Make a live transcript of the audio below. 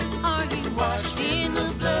washed in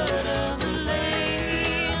the blood of the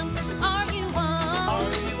Lamb? Are you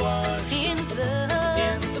washed in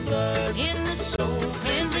the blood, in the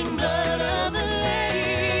soul-cleansing blood of the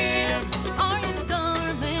Lamb? Are your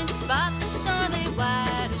garments spotless? Are they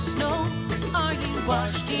white as snow? Are you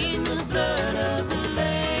washed in the blood of the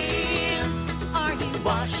Lamb? Are you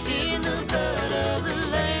washed in the blood of the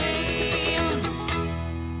Lamb?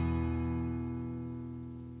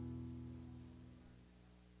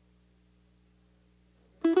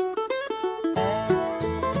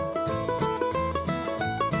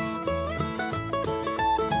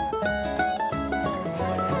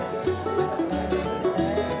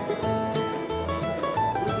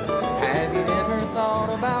 Have you ever thought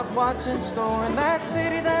about what's in store in that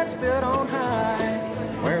city that's built on high,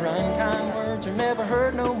 where unkind words are never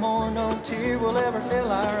heard no more, no tear will ever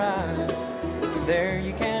fill our eyes? There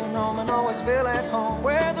you can roam and always feel at home,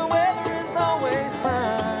 where the weather is always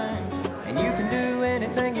fine, and you can do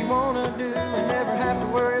anything you want to do and never have to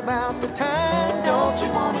worry about the time. Don't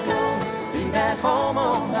you want to go to that home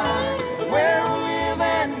on high, where we'll live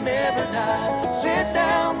and never die? Sit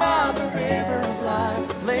down by the river of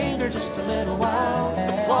life, linger just a little while,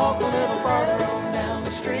 walk a little farther on down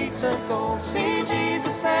the streets of gold, see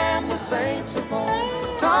Jesus and the saints of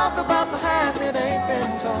old, talk about the half that ain't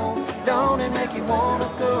been told. Don't it make you want to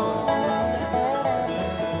go?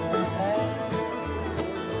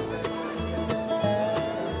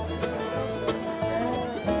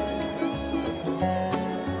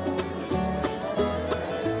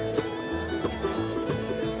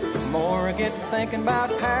 The more I get to thinking about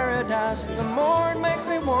paradise, the more it makes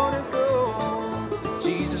me want to go.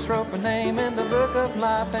 Jesus wrote my name in the book of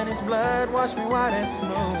life, and his blood washed me white as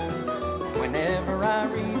snow. Whenever I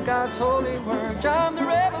read God's holy word, John the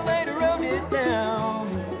Revelator wrote it down.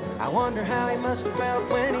 I wonder how he must have felt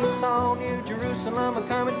when he saw New Jerusalem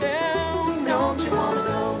a-coming down. Don't you want to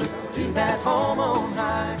go to that home on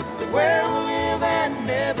high, where we'll live and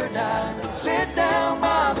never die? Sit down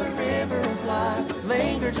by the river of life,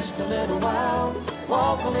 linger just a little while,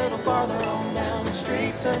 walk a little farther on down the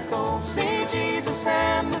streets of gold, see Jesus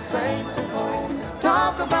and the saints of old,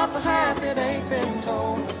 talk about the half that ain't been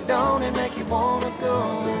told. Don't it make you want to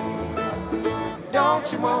go?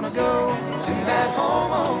 Don't you want to go to that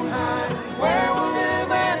home on high, where we'll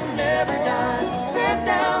live and never die? Sit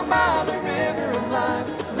down by the river of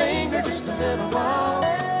life, linger just a little while,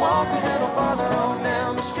 walk a little farther on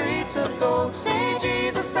down the streets of gold, see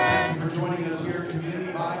Jesus and... For joining us here at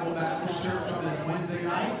Community Bible Baptist Church on this Wednesday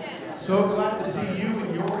night. So glad to see you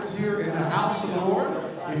and yours here in the house of the Lord.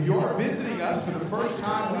 If you're visiting us for the first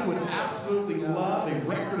time, we would absolutely love a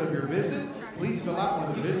record of your visit. Please fill out one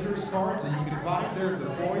of the visitors cards that you can find there in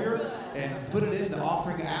the foyer and put it in the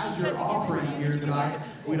offering as you're offering here tonight.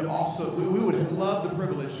 We would love the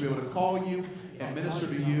privilege to be able to call you and minister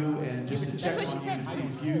to you and just to check on you to see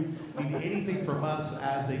if you need anything from us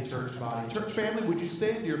as a church body. Church family, would you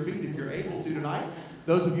stand to your feet if you're able to tonight?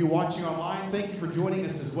 Those of you watching online, thank you for joining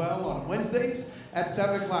us as well on Wednesdays at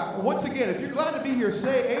 7 o'clock. Once again, if you're glad to be here,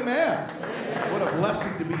 say amen. What a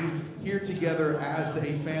blessing to be here together as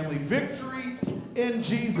a family. Victory in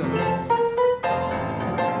Jesus.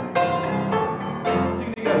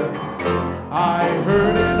 Sing together. I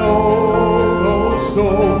heard an old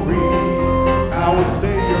story, how a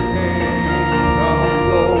Savior came from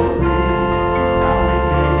glory, how he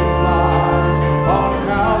gave his life on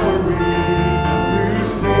Calvary to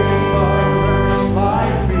save a wretch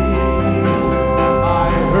like me. I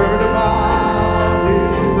heard about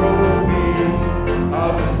his groaning,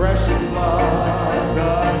 of his precious blood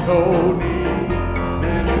atoning,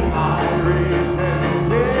 and I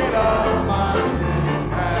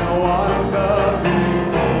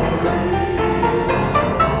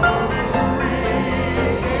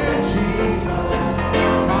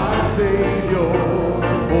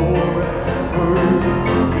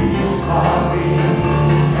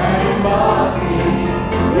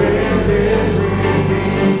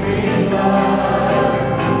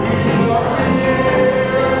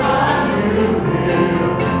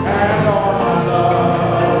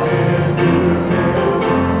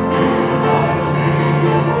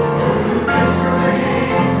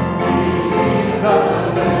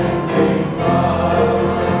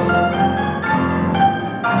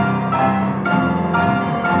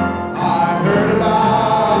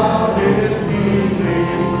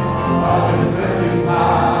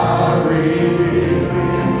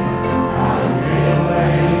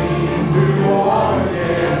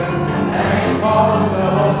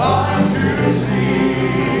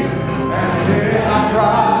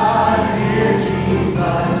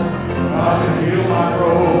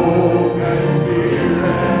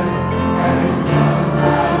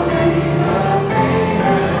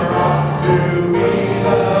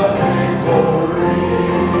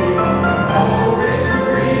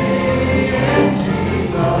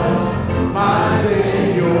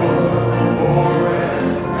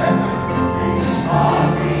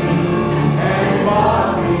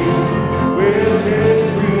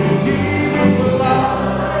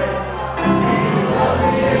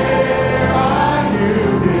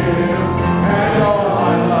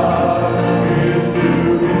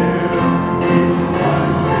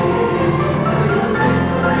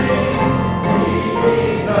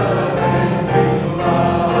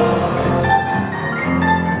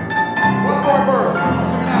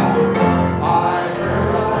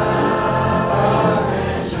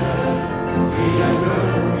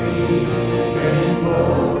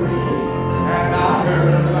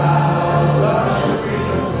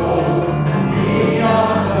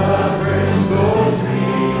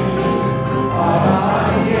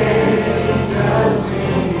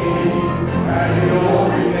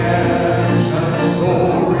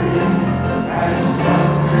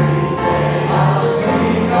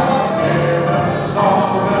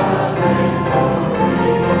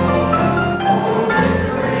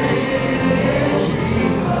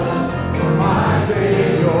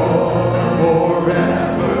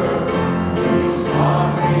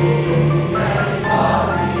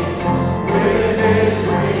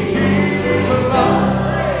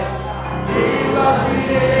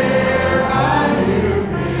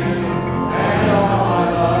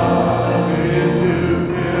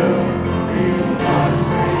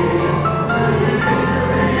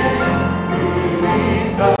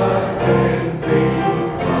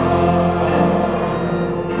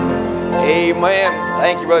Amen.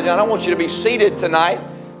 Thank you, Brother John. I want you to be seated tonight.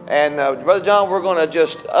 And Brother John, we're going to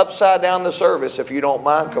just upside down the service, if you don't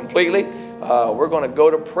mind, completely. We're going to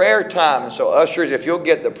go to prayer time. And so ushers, if you'll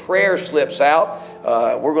get the prayer slips out,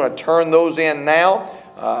 we're going to turn those in now.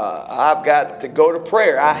 I've got to go to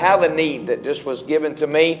prayer. I have a need that just was given to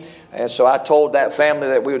me. And so I told that family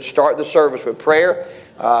that we would start the service with prayer.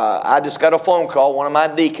 I just got a phone call, one of my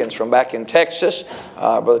deacons from back in Texas,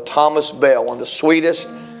 Brother Thomas Bell, one of the sweetest,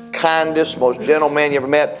 kindest, most gentle man you ever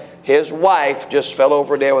met. His wife just fell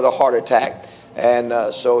over dead with a heart attack.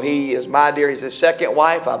 And so he is my dear. He's his second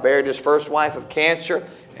wife. I buried his first wife of cancer.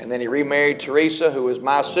 And then he remarried Teresa, who is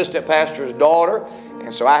my assistant pastor's daughter.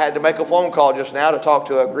 And so I had to make a phone call just now to talk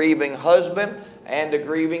to a grieving husband and a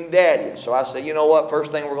grieving daddy. And so I said, you know what?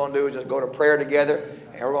 First thing we're going to do is just go to prayer together.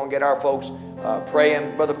 And we're going to get our folks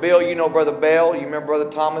praying. Brother Bill, you know Brother Bell. You remember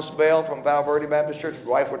Brother Thomas Bell from Val Verde Baptist Church? His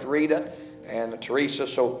wife was Rita and Teresa.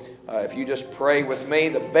 So if you just pray with me,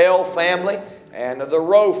 the Bell family and the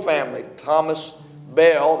Rowe family. Thomas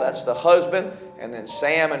Bell, that's the husband. And then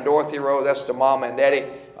Sam and Dorothy Rowe, that's the mom and daddy.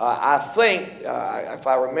 I think, if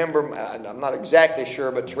I remember, I'm not exactly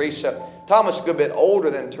sure, but Thomas is a good bit older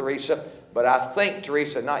than Teresa, but I think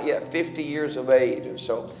Teresa, not yet 50 years of age, and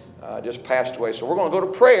so just passed away. So we're going to go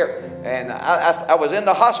to prayer. And I was in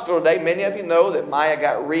the hospital today. Many of you know that Maya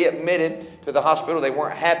got readmitted to the hospital. They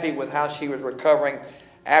weren't happy with how she was recovering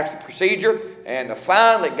after the procedure, and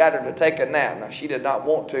finally got her to take a nap. Now, she did not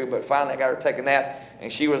want to, but finally got her to take a nap,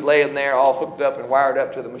 and she was laying there all hooked up and wired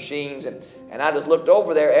up to the machines, and I just looked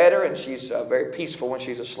over there at her, and she's very peaceful when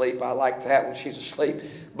she's asleep. I like that when she's asleep.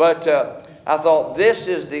 But I thought, this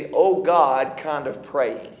is the oh God kind of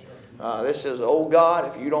praying. This is, oh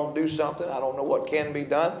God, if you don't do something, I don't know what can be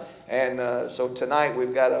done. And so tonight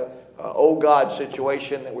we've got a oh God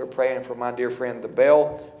situation that we're praying for my dear friend, the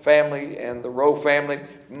Bell family and the Rowe family.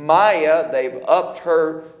 Maya, they've upped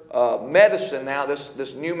her medicine now.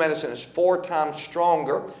 This new medicine is 4 times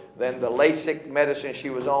stronger than the LASIK medicine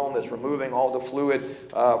she was on, that's removing all the fluid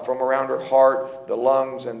from around her heart, the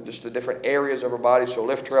lungs, and just the different areas of her body. So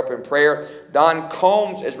lift her up in prayer. Don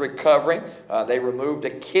Combs is recovering. They removed a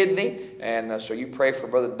kidney, and so you pray for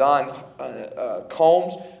Brother Don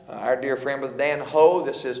Combs. Our dear friend, Brother Dan Ho.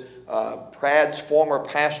 This is Prad's former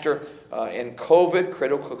pastor in COVID,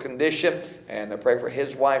 critical condition, and I pray for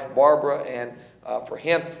his wife, Barbara, and for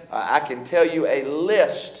him. I can tell you a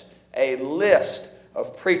list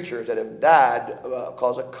of preachers that have died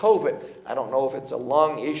because of COVID. I don't know if it's a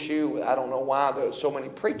lung issue. I don't know why so many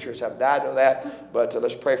preachers have died of that. But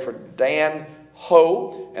let's pray for Dan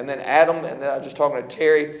Ho. And then Adam, and then I was just talking to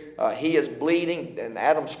Terry. He is bleeding, and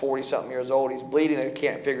Adam's 40-something years old. He's bleeding. They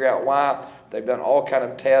can't figure out why. They've done all kind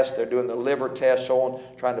of tests. They're doing the liver test, so on,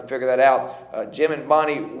 trying to figure that out. Jim and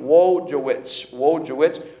Bonnie Wojewicz.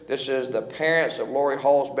 This is the parents of Lori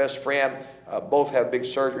Hall's best friend. Both have big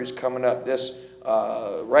surgeries coming up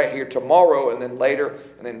right here tomorrow, and then later.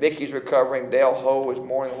 And then Vicky's recovering. Dale Ho is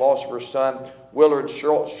mourning the loss of her son. Willard's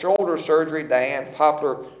shoulder surgery. Diane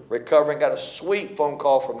Poplar recovering. Got a sweet phone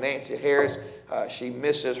call from Nancy Harris. She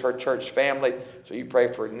misses her church family, so you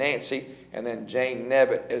pray for Nancy. And then Jane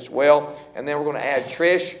Nevitt as well. And then we're going to add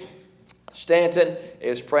Trish Stanton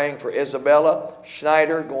is praying for Isabella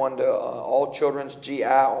Schneider, going to All Children's GI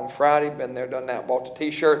on Friday. Been there, done that, bought the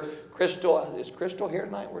t-shirt. Crystal, is Crystal here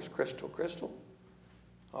tonight? Where's Crystal? Crystal?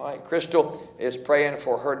 All right, Crystal is praying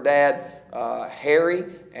for her dad, Harry,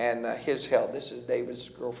 and his health. This is David's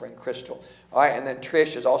girlfriend, Crystal. All right, and then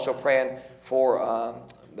Trish is also praying for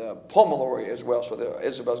the pulmonary as well. So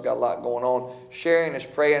Isabel's got a lot going on. Sharon is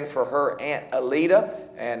praying for her Aunt Alita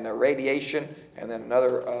and radiation. And then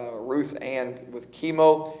another Ruth Ann with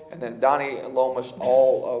chemo. And then Donnie Lomas,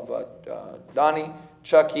 all of Donnie,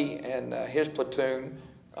 Chucky, and his platoon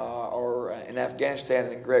are in Afghanistan,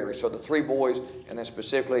 and then Gregory. So the 3 boys, and then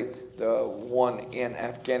specifically the one in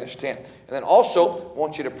Afghanistan. And then also, I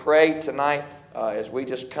want you to pray tonight as we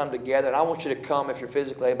just come together. And I want you to come, if you're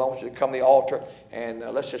physically able, I want you to come to the altar. And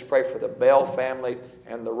let's just pray for the Bell family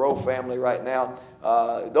and the Rowe family right now.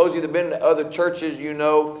 Those of you that have been to other churches, you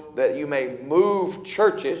know that you may move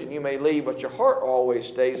churches and you may leave, but your heart always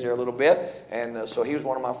stays there a little bit. And so he was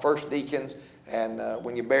one of my first deacons. And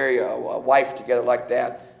when you bury a wife together like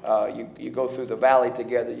that, you go through the valley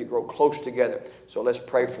together. You grow close together. So let's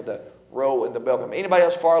pray for the Rowe and the Bell family. Anybody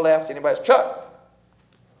else far left? Anybody else? Chuck?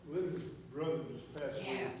 Linda's brother just passed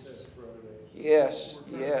away this Friday. Yes,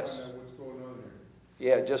 yes. Find out what's going on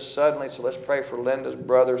there. Yeah, just suddenly. So let's pray for Linda's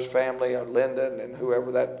brother's family, or Linda and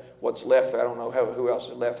whoever what's left there. I don't know who else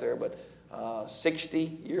is left there, but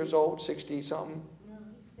 60 years old, 60-something? No,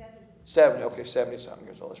 he's 70. 70, okay, 70-something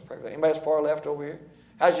years old. Let's pray for that. Anybody else far left over here?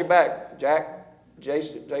 How's your back, Jack?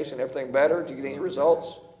 Jason, everything better? Did you get any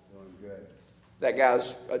results? Doing good. That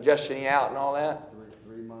guy's adjusting you out and all that?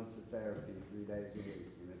 3 months of therapy, 3 days a week,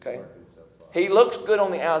 and it's Okay. working so far. He looks good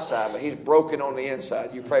on the outside, but he's broken on the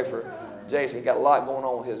inside. You pray for Jason. He got a lot going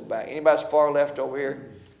on with his back. Anybody's far left over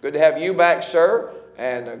here? Good to have you back, sir.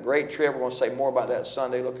 And a great trip. We're going to say more about that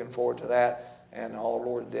Sunday. Looking forward to that. And all the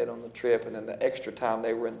Lord did on the trip. And then the extra time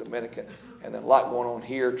they were in Dominican. And then a lot going on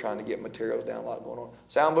here, trying to get materials down. A lot going on.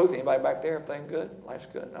 Sound booth, anybody back there? Everything good? Life's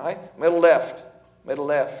good. All right. Middle left. Middle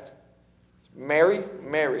left. Mary.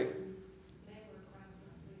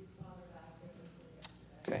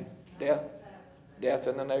 Okay. Death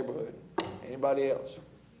in the neighborhood. Anybody else?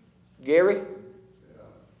 Gary?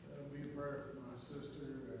 We pray for my sister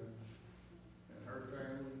and her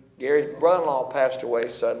family. Gary's brother-in-law passed away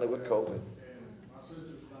suddenly with COVID. And my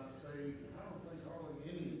sister's not saved. I don't think hardly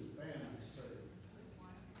any of his family is saved.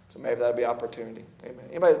 So maybe that'll be opportunity. Amen.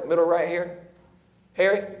 Anybody middle right here?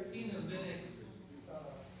 Harry?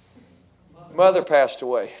 Mother passed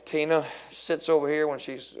away. Tina sits over here when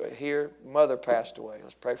she's here. Mother passed away.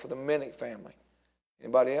 Let's pray for the Minnick family.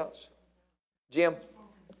 Anybody else? Jim?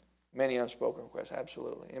 Many unspoken requests.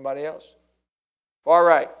 Absolutely. Anybody else? Far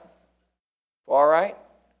right.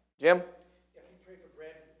 Jim? If you pray for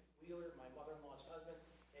Brad Wheeler, my mother-in-law's husband,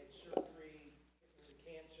 had surgery, it was a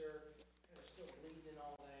cancer, and it's still bleeding and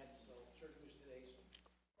all that, so surgery was today, so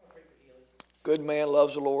I'll pray for healing. Good man,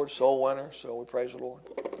 loves the Lord, soul winner, so we praise the Lord.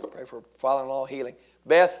 Pray for father-in-law healing.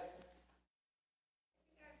 Beth?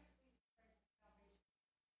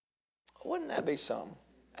 Wouldn't that be something?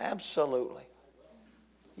 Absolutely.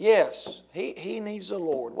 Yes, he needs the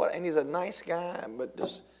Lord. And he's a nice guy, but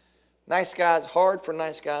just nice guys, hard for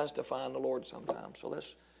nice guys to find the Lord sometimes. So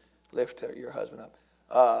let's lift your husband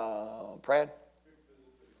up. Brad?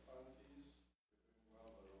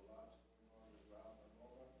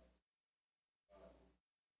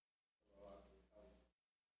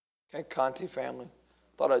 Okay, Conti family.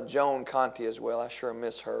 Thought of Joan Conti as well. I sure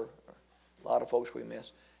miss her. A lot of folks we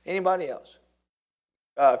miss. Anybody else?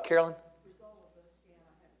 Carolyn?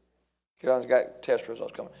 Carolyn's got test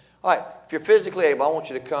results coming. All right, if you're physically able, I want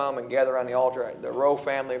you to come and gather around the altar. The Rowe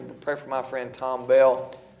family, pray for my friend Tom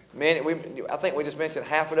Bell. I think we just mentioned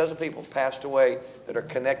half a dozen people passed away that are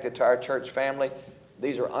connected to our church family.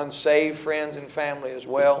 These are unsaved friends and family as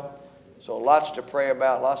well. So lots to pray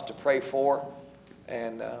about, lots to pray for.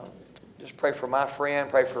 And just pray for my friend,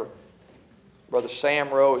 pray for Brother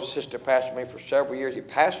Sam Rowe. His sister pastored me for several years. He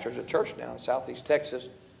pastors a church now in Southeast Texas.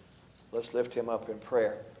 Let's lift him up in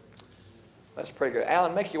prayer. That's pretty good.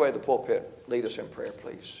 Alan, make your way to the pulpit. Lead us in prayer,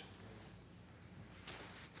 please.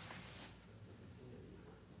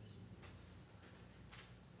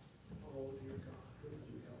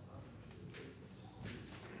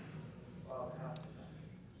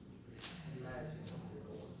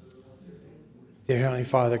 Dear Heavenly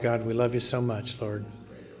Father, God, we love you so much, Lord.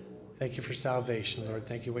 Thank you for salvation, Lord.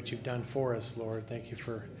 Thank you for what you've done for us, Lord. Thank you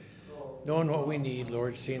for knowing what we need,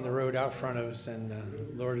 Lord, seeing the road out front of us. And,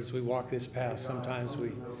 Lord, as we walk this path, sometimes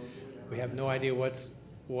we have no idea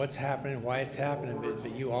what's happening, why it's happening,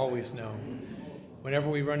 but you always know. Whenever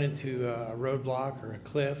we run into a roadblock or a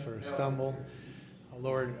cliff or a stumble,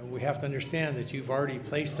 Lord, we have to understand that you've already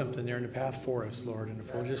placed something there in the path for us, Lord. And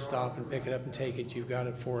if we'll just stop and pick it up and take it, you've got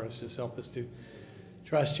it for us. Just help us to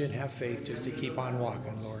trust you and have faith just to keep on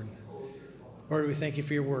walking, Lord. Lord, we thank you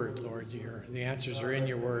for your word, Lord. The answers are in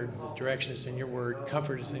your word. The direction is in your word.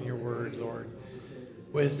 Comfort is in your word, Lord.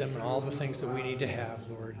 Wisdom and all the things that we need to have,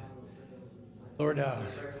 Lord. Lord,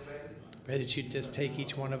 pray that you just take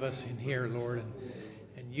each one of us in here, Lord,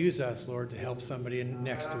 and use us, Lord, to help somebody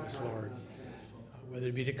next to us, Lord. Whether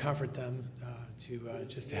it be to comfort them,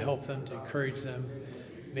 just to help them, to encourage them,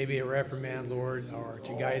 maybe a reprimand, Lord, or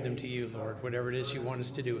to guide them to you, Lord. Whatever it is you want us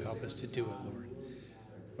to do, help us to do it, Lord.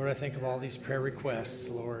 Lord, I think of all these prayer requests,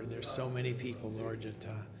 Lord. There's so many people, Lord, that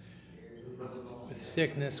with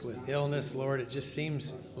sickness, with illness, Lord, it just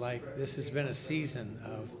seems like this has been a season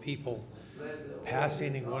of people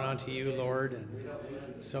passing and going on to you, Lord. And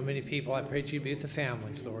so many people, I pray that you be with the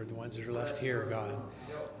families, Lord, the ones that are left here, God.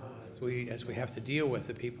 As we have to deal with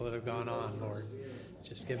the people that have gone on, Lord.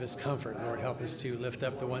 Just give us comfort, Lord. Help us to lift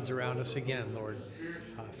up the ones around us again, Lord.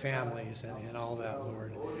 Families and all that,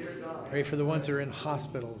 Lord. Pray for the ones that are in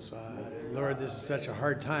hospitals. Lord, this is such a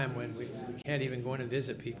hard time when we can't even go in and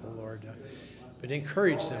visit people, Lord. But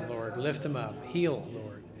encourage them, Lord. Lift them up. Heal,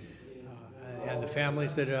 Lord. And the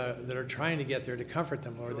families that are trying to get there, to comfort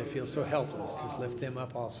them, Lord. They feel so helpless. Just lift them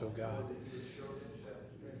up also, God.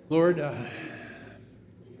 Lord,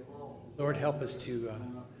 help us to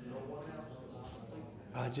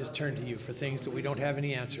just turn to you for things that we don't have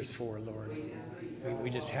any answers for, Lord. We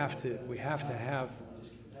just have to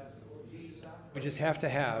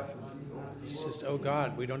have. It's just, oh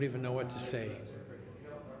God, we don't even know what to say.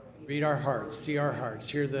 Read our hearts, see our hearts,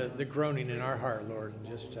 hear the groaning in our heart, Lord, and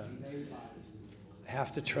just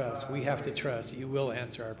have to trust. We have to trust that you will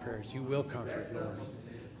answer our prayers. You will comfort, Lord.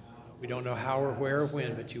 We don't know how or where or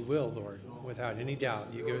when, but you will, Lord, without any doubt.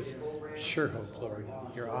 You give us sure hope, Lord.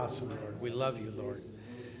 You're awesome, Lord. We love you, Lord.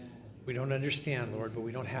 We don't understand, Lord, but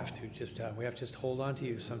we don't have to. We have to just hold on to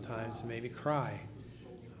you sometimes and maybe cry.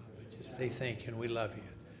 But just say thank you, and we love you.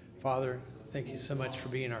 Father, thank you so much for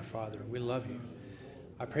being our Father. We love you.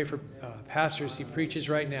 I pray for Pastor as he preaches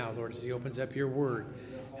right now, Lord, as he opens up your word.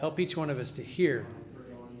 Help each one of us to hear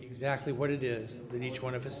exactly what it is that each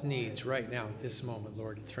one of us needs right now at this moment,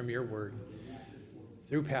 Lord. It's from your word.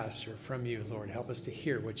 Through Pastor, from you, Lord. Help us to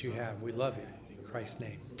hear what you have. We love you. In Christ's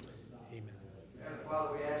name, amen.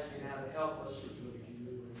 Father, we ask you now to help us.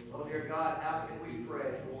 Oh, dear God, how can we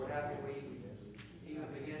pray, Lord? How can we even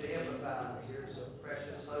begin to empathize? Here's a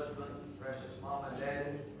precious husband, precious mom and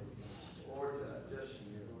dad. Lord, just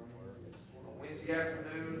on a Wednesday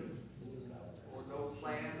afternoon, Lord, no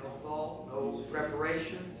plan, no thought, no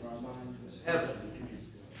preparation. Just heaven.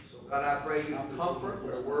 So, God, I pray you comfort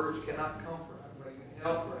where words cannot comfort. I pray you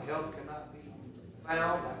help where help cannot be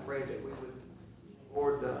found. I pray that we would,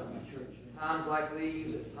 Lord, times like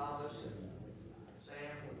these, that Thomas and Sam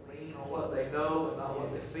would lean on what they know and not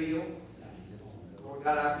what they feel. Lord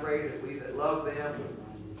God, I pray that we that love them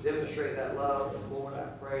would demonstrate that love. And Lord, I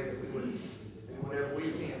pray that we would do whatever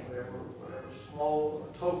we can, whatever small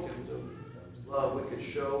tokens of love we could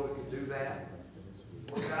show, we could do that.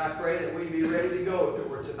 Lord God, I pray that we'd be ready to go. If it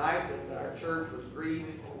were tonight that our church was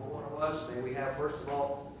grieving over one of us, may we have, first of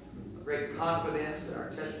all, a great confidence that our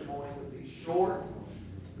testimony would be short,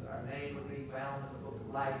 that our name would be found in the book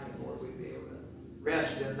of life, and Lord, we'd be able to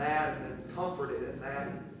rest in that and then comforted in that.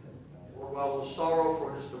 Lord, while we'll sorrow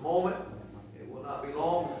for just a moment, it will not be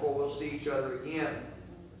long before we'll see each other again.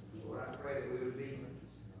 Lord, I pray that we would be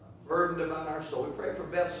burdened about our soul. We pray for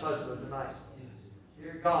Beth's husband tonight.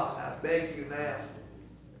 Dear God, I beg you now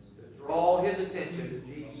to draw his attention to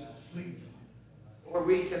Jesus. Lord,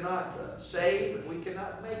 we cannot save, and we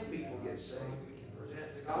cannot make people get saved. We can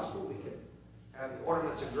present the gospel. We can have the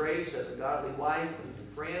ornaments of grace as a godly wife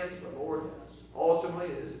and friends. But Lord, ultimately,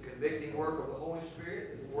 it is the convicting work of the Holy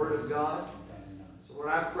Spirit, the Word of God. So Lord,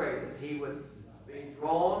 I pray that he would be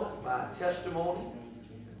drawn by testimony,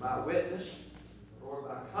 and by witness, or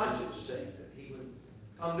by conscience sake, that he would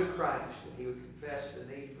come to Christ, that he would confess the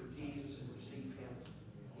need for Jesus and receive him.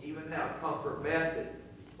 Even now, comfort Beth that,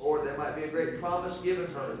 Lord, there might be a great promise given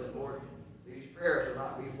her that, Lord, these prayers will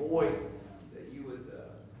not be void, that you would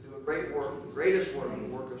do a great work, the greatest work, the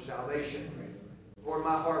work of salvation. Lord,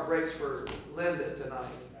 my heart breaks for Linda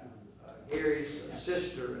tonight, Gary's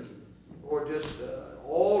sister, and Lord, just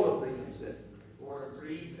all of these that, Lord, are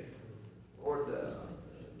grieving. Lord, the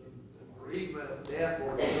bereavement of death,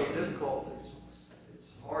 Lord, is so difficult. It's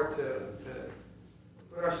hard to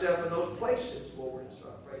put ourselves in those places, Lord. So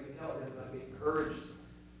I pray you help them to be encouraged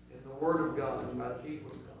in the Word of God and by the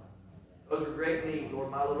people of God. Those are great needs, Lord.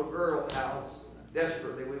 My little girl, how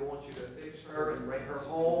desperately we want you to fix her and bring her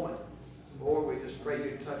home. And Lord, we just pray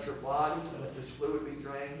you touch her body, let this fluid be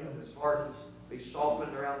drained, and this heart be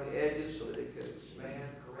softened around the edges so that it could expand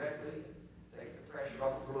correctly. Take the pressure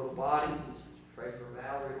off of her little body. Pray for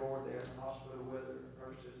Valerie, Lord, there in the hospital with her,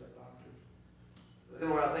 nurses, and doctors. But then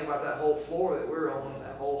when I think about that whole floor that we're on,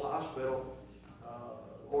 that whole hospital,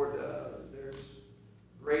 Lord, there's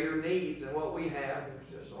greater needs than what we have.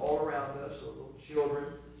 There's just all around us, so little children,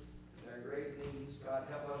 their great needs. God,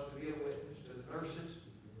 help us to be a witness to the nurses,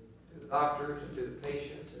 to the doctors, and to the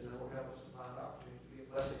patients, and then Lord, help us to find opportunities to be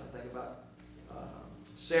a blessing. I think about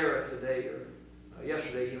Sarah today, or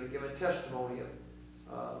yesterday, even giving testimony of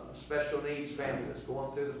a special needs family that's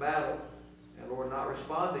going through the battle, and Lord, not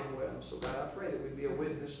responding well. So God, I pray that we be a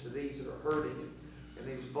witness to these that are hurting in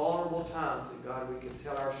these vulnerable times, that God, we can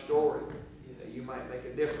tell our story, that you might make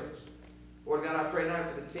a difference. Lord God, I pray now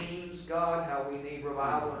for the teens, God, how we need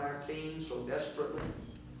revival in our teens so desperately.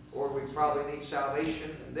 Lord, we probably need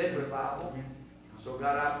salvation and then revival. So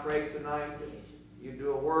God, I pray tonight that you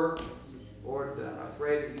do a work. Lord, I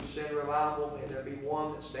pray that you send revival. May there be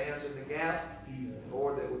one that stands in the gap.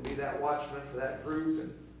 Lord, that would be that watchman for that group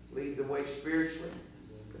and lead the way spiritually.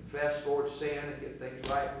 Confess, Lord, sin and get things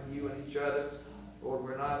right with you and each other. Lord,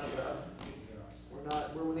 we're not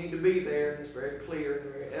where we need to be there. It's very clear,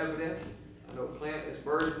 very evident. I know Clint is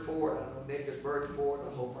burdened for it. I know Nick is burdened for it.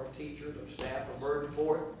 I hope our teachers, our staff are burdened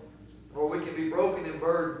for it. Lord, we can be broken and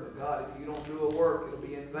burdened, but God, if you don't do a work, it'll be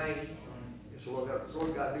thank you. So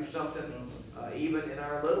Lord God, do something even in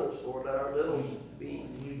our littles. Lord, let our littles be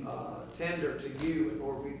tender to you. And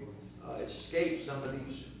Lord, we escape some of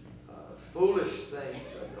these foolish things.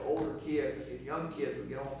 The older kids, the young kids would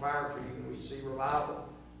get on fire for you, and we see revival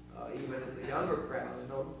even in the younger crowd. And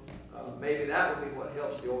Lord, maybe that would be what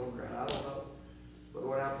helps the older crowd. I don't know. But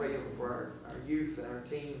Lord, I pray for our youth and our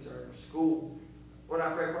teens, our school. Lord,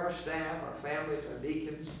 I pray for our staff, our families, our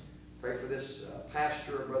deacons. Pray for this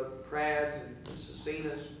pastor, Brother Prads and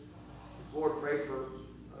Cecinas. Lord, pray for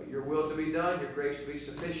your will to be done, your grace to be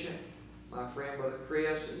sufficient. My friend, Brother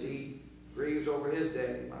Chris, as he grieves over his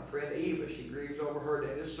daddy. My friend Eva, she grieves over her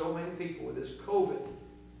dad. There's so many people with this COVID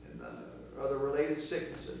and other related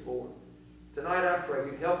sicknesses, Lord. Tonight I pray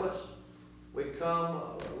you'd help us. We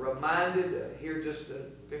come reminded here just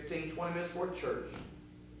 15, 20 minutes before church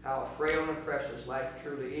how frail and precious life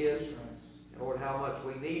truly is. And Lord, how much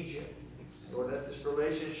we need you. Lord, let this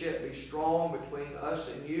relationship be strong between us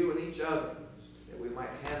and you and each other, that we might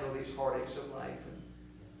handle these heartaches of life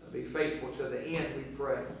and be faithful to the end, we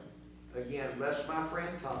pray. Again, bless my friend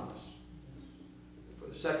Thomas. For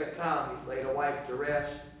the second time, he's laid a wife to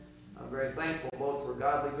rest. I'm very thankful both for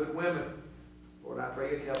godly good women. Lord, I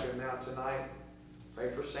pray you'd help him now tonight.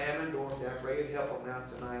 Pray for Sam and Dorothy. I pray you'd help them now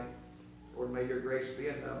tonight. Lord, may your grace be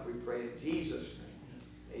enough. We pray in Jesus'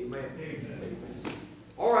 name. Amen. Amen.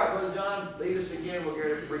 All right, Brother John, lead us again. We'll get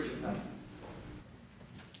ready to preaching time.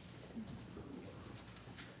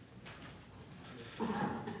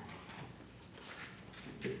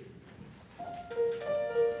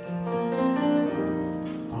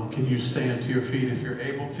 Can you stand to your feet if you're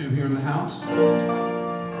able to here in the house?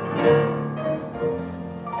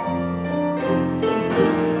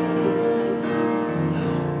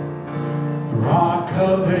 Rock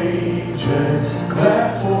of Ages,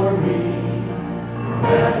 clap for me.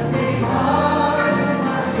 Let me hide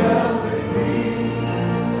myself in thee.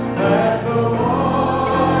 Let the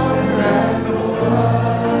water and the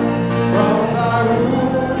blood from thy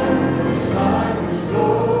womb beside which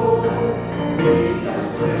flow be a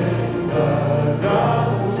sin, a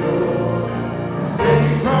double cure.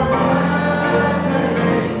 Save from wrath and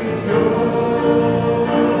make me pure.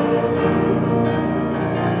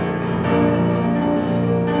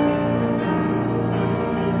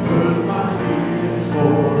 Could my tears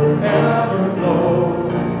forever flow?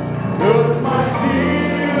 Could my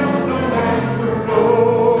zeal no longer know?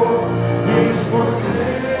 These for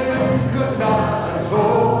sin could not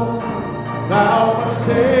atone. Thou must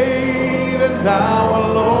save, and thou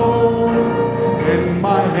alone. In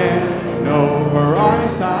my hand no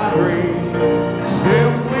price I bring,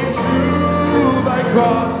 simply to thy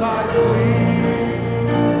cross I cling.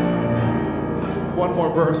 One more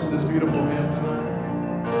verse of this beautiful hymn tonight.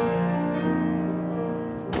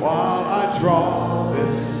 While I draw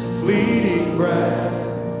this fleeting breath,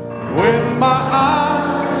 when my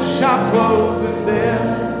eyes shall close and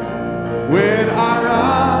dim, when I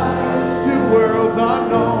rise to worlds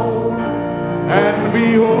unknown, and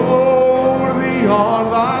behold thee on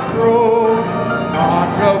thy throne,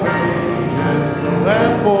 Rock of Ages,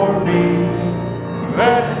 clap for me.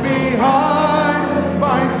 Let me hide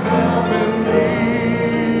myself in thee.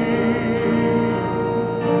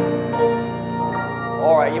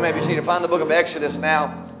 All right, you may be seated. Find the book of Exodus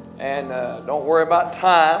now. And don't worry about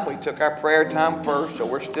time. We took our prayer time first, so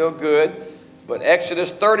we're still good. But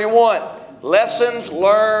Exodus 31, lessons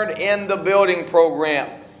learned in the building program.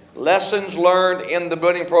 Lessons learned in the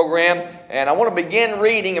building program. And I want to begin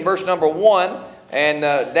reading in verse number 1 and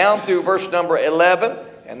down through verse number 11.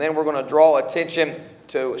 And then we're going to draw attention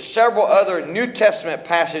to several other New Testament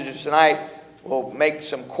passages tonight. We'll make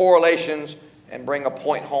some correlations and bring a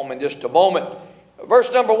point home in just a moment.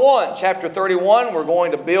 Verse number 1, chapter 31, we're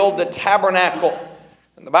going to build the tabernacle.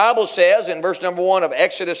 And the Bible says in verse number 1 of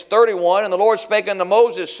Exodus 31, And the Lord spake unto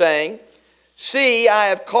Moses, saying, See, I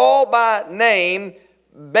have called by name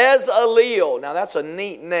Bezaleel. Now that's a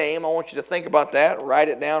neat name. I want you to think about that. Write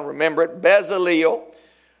it down. Remember it. Bezaleel,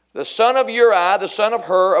 the son of Uri, the son of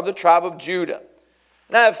Hur, of the tribe of Judah.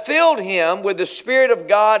 And I have filled him with the Spirit of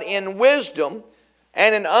God in wisdom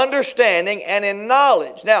and in understanding and in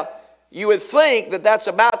knowledge. Now, you would think that that's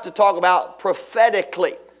about to talk about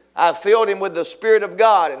prophetically. I filled him with the Spirit of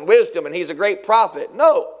God and wisdom, and he's a great prophet.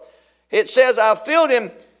 No. It says, I filled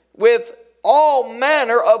him with all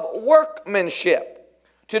manner of workmanship,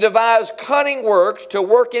 to devise cunning works, to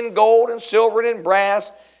work in gold and silver and in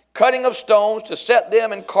brass, cutting of stones, to set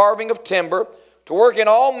them in carving of timber, to work in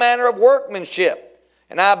all manner of workmanship.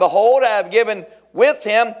 And I, behold, I have given with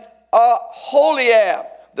him Aholiab,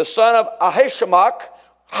 the son of Ahishamach,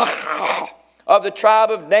 of the tribe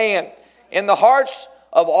of Dan, in the hearts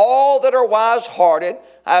of all that are wise-hearted.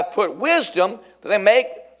 I have put wisdom that they make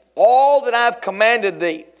all that I have commanded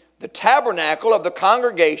thee. The tabernacle of the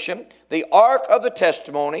congregation, the ark of the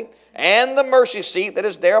testimony, and the mercy seat that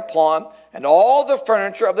is thereupon, and all the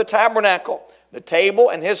furniture of the tabernacle, the table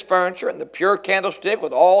and his furniture, and the pure candlestick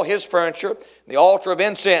with all his furniture, the altar of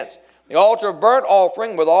incense, the altar of burnt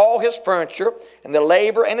offering with all his furniture, and the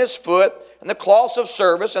laver and his foot, and the cloths of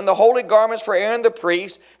service, and the holy garments for Aaron the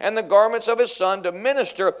priest, and the garments of his son to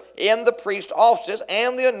minister in the priest's offices,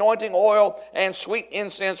 and the anointing oil and sweet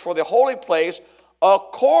incense for the holy place,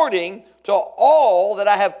 according to all that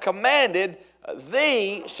I have commanded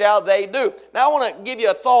thee shall they do. Now I want to give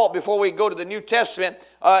you a thought before we go to the New Testament.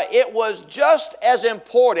 It was just as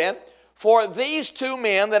important for these two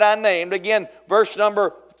men that I named. Again, verse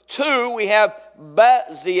number 2, we have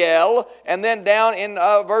Bezalel, and then down in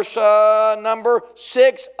verse number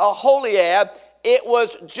 6, Aholiab. It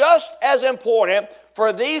was just as important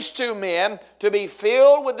for these two men to be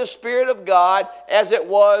filled with the Spirit of God as it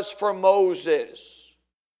was for Moses.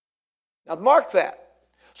 Now mark that.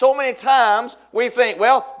 So many times we think,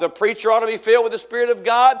 well, the preacher ought to be filled with the Spirit of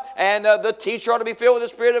God, and the teacher ought to be filled with the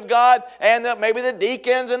Spirit of God, and maybe the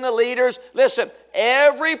deacons and the leaders. Listen,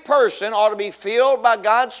 every person ought to be filled by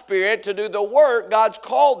God's Spirit to do the work God's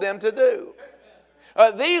called them to do.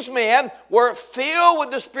 These men were filled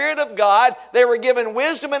with the Spirit of God. They were given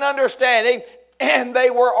wisdom and understanding, and they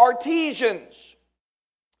were artisans.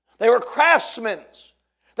 They were craftsmen.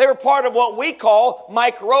 They were part of what we call,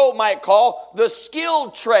 Mike Rowe might call, the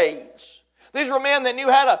skilled trades. These were men that knew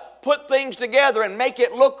how to put things together and make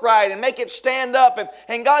it look right and make it stand up.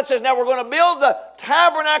 And God says, now we're going to build the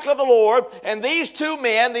tabernacle of the Lord. And these two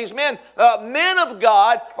men, men of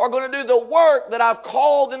God, are going to do the work that I've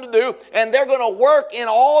called them to do. And they're going to work in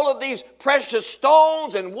all of these precious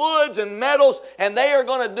stones and woods and metals. And they are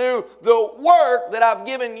going to do the work that I've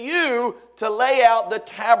given you to lay out the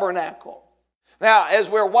tabernacle. Now, as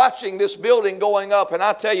we're watching this building going up, and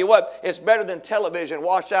I tell you what, it's better than television.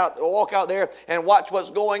 Walk out there and watch what's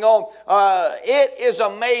going on. It is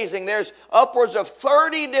amazing. There's upwards of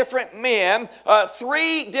 30 different men,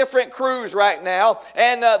 3 different crews right now,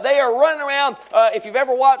 and they are running around. If you've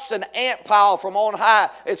ever watched an ant pile from on high,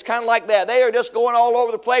 it's kind of like that. They are just going all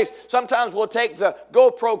over the place. Sometimes we'll take the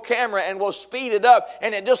GoPro camera and we'll speed it up,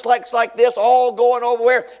 and it just looks like this, all going over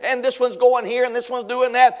where, and this one's going here, and this one's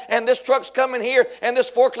doing that, and this truck's coming here, and this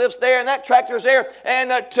forklift's there, and that tractor's there. And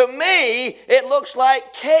to me, it looks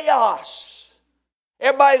like chaos.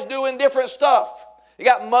 Everybody's doing different stuff. You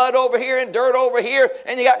got mud over here and dirt over here,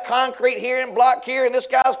 and you got concrete here and block here, and this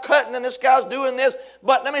guy's cutting, and this guy's doing this.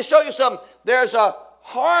 But let me show you something. There's a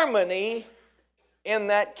harmony in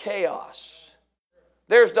that chaos.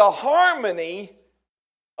 There's the harmony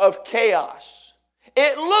of chaos.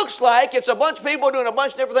 It looks like it's a bunch of people doing a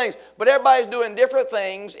bunch of different things, but everybody's doing different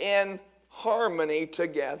things in harmony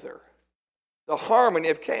together. The harmony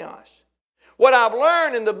of chaos. What I've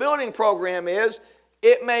learned in the building program is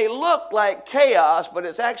it may look like chaos, but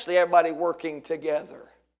it's actually everybody working together.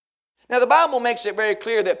 Now the Bible makes it very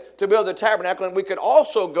clear that to build the tabernacle, and we could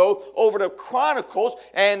also go over to Chronicles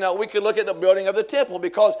and we could look at the building of the temple,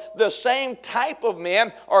 because the same type of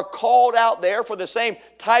men are called out there for the same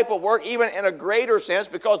type of work, even in a greater sense,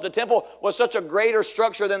 because the temple was such a greater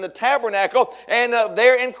structure than the tabernacle. And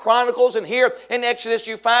there in Chronicles and here in Exodus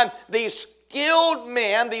you find these skilled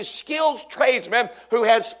men, these skilled tradesmen who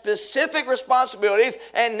had specific responsibilities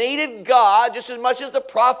and needed God just as much as the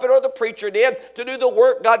prophet or the preacher did to do the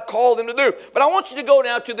work God called them to do. But I want you to go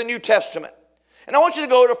now to the New Testament. And I want you to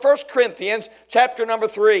go to 1 Corinthians chapter number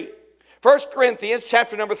 3. 1 Corinthians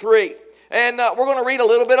chapter number 3. And we're going to read a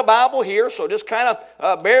little bit of Bible here, so just kind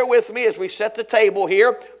of bear with me as we set the table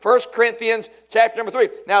here. 1 Corinthians chapter number 3.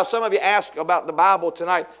 Now, some of you ask about the Bible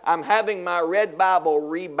tonight. I'm having my red Bible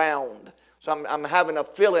rebound. So I'm having a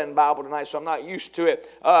fill-in Bible tonight, so I'm not used to it.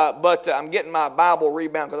 But I'm getting my Bible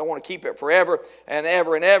rebound because I want to keep it forever and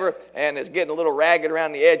ever and ever. And it's getting a little ragged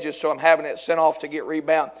around the edges, so I'm having it sent off to get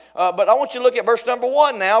rebound. But I want you to look at verse number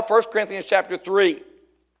 1 now, 1 Corinthians chapter 3.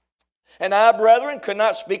 And I, brethren, could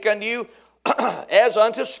not speak unto you as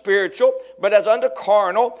unto spiritual, but as unto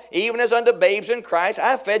carnal, even as unto babes in Christ. I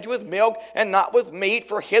have fed you with milk and not with meat,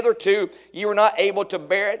 for hitherto ye were not able to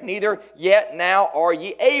bear it, neither yet now are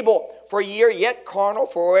ye able. For ye are yet carnal,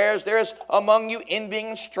 for whereas there is among you envying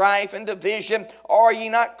and strife and division, are ye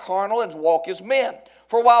not carnal and walk as men?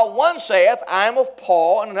 For while one saith, I am of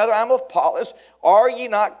Paul, and another, I am of Apollos, are ye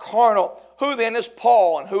not carnal? Who then is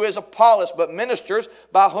Paul, and who is Apollos, but ministers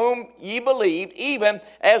by whom ye believed, even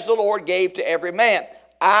as the Lord gave to every man?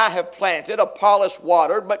 I have planted, Apollos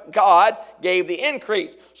watered, but God gave the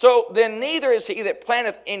increase. So then neither is he that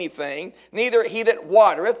planteth anything, neither he that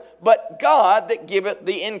watereth, but God that giveth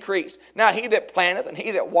the increase. Now he that planteth and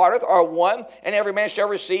he that watereth are one, and every man shall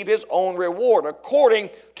receive his own reward,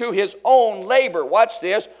 according to his own labor. Watch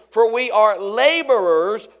this. For we are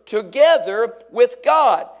laborers together with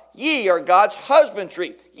God. Ye are God's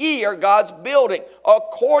husbandry. Ye are God's building,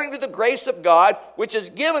 according to the grace of God, which is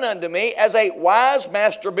given unto me as a wise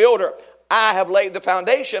master builder. I have laid the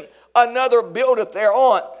foundation, another buildeth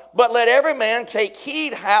thereon. But let every man take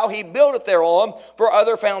heed how he buildeth thereon, for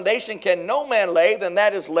other foundation can no man lay than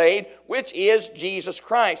that is laid, which is Jesus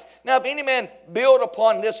Christ. Now if any man build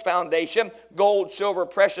upon this foundation, gold, silver,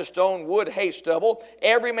 precious stone, wood, hay, stubble,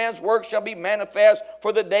 every man's work shall be manifest,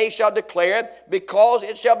 for the day shall declare it, because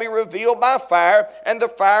it shall be revealed by fire, and the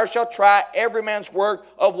fire shall try every man's work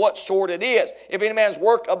of what sort it is. If any man's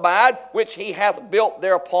work abide, which he hath built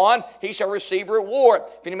thereupon, he shall receive reward.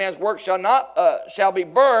 If any man's work shall be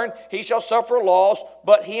burned, he shall suffer loss,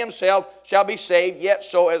 but he himself shall be saved, yet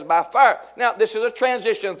so as by fire. Now, this is a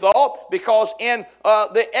transition thought, because in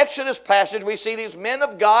the Exodus passage, we see these men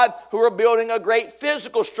of God who are building a great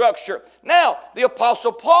physical structure. Now, the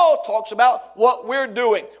Apostle Paul talks about what we're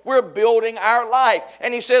doing. We're building our life.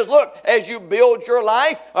 And he says, look, as you build your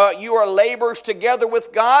life, you are laborers together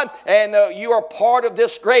with God, and you are part of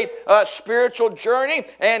this great spiritual journey.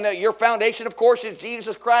 And your foundation, of course, is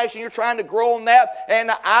Jesus Christ, and you're trying to grow on that. And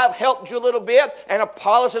I've helped you a little bit, and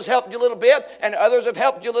Apollos has helped you a little bit, and others have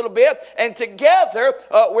helped you a little bit. And together,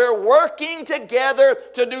 we're working together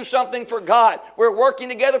to do something for God. We're working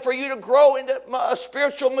together for you to grow into a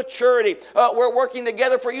spiritual maturity. We're working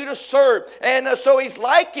together for you to serve. And so he's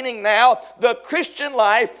likening now the Christian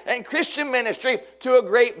life and Christian ministry to a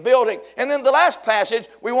great building. And then the last passage,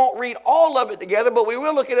 we won't read all of it together, but we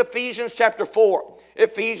will look at Ephesians chapter 4.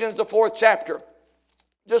 Ephesians, the 4th chapter.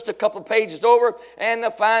 Just a couple pages over, and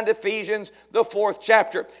find Ephesians, the 4th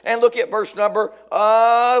chapter. And look at verse number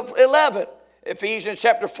 11. Ephesians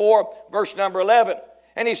chapter 4, verse number 11.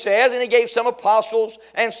 And he says, and he gave some apostles,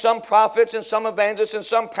 and some prophets, and some evangelists, and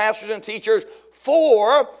some pastors and teachers,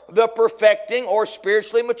 for the perfecting or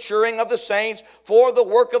spiritually maturing of the saints, for the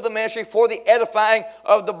work of the ministry, for the edifying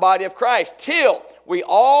of the body of Christ, till we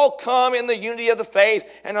all come in the unity of the faith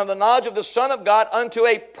and of the knowledge of the Son of God unto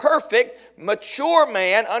a perfect, mature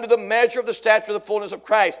man, unto the measure of the stature of the fullness of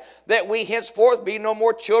Christ, that we henceforth be no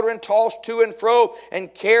more children tossed to and fro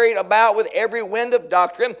and carried about with every wind of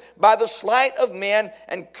doctrine by the sleight of men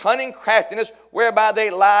and cunning craftiness, whereby they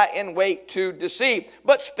lie in wait to deceive.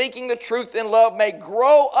 But speaking the truth in love may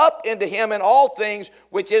grow up into him in all things,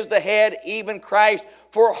 which is the head, even Christ,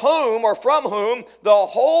 for whom or from whom the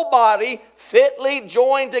whole body fitly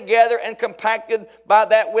joined together and compacted by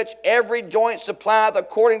that which every joint supplieth,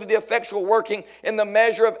 according to the effectual working in the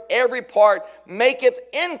measure of every part, maketh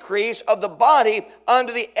increase of the body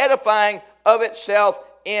unto the edifying of itself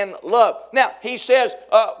in love. Now, he says,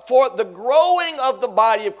 for the growing of the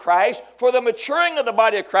body of Christ, for the maturing of the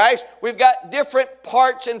body of Christ, we've got different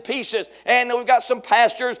parts and pieces. And we've got some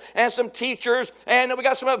pastors and some teachers, and we've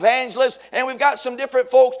got some evangelists, and we've got some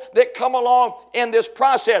different folks that come along in this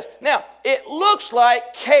process. Now, it looks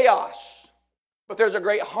like chaos, but there's a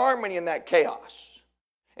great harmony in that chaos.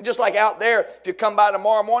 And just like out there, if you come by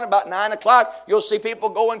tomorrow morning about 9 o'clock, you'll see people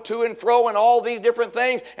going to and fro and all these different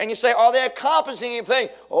things. And you say, are they accomplishing anything?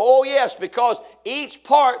 Oh, yes, because each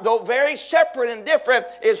part, though very separate and different,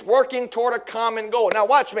 is working toward a common goal. Now,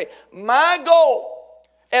 watch me. My goal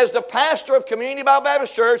as the pastor of Community Bible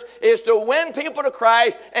Baptist Church is to win people to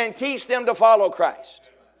Christ and teach them to follow Christ.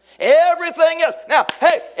 Everything else. Now,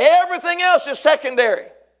 hey, everything else is secondary.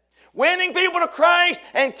 Winning people to Christ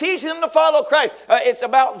and teaching them to follow Christ. It's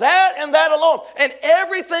about that and that alone. And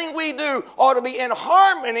everything we do ought to be in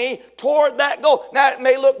harmony toward that goal. Now, it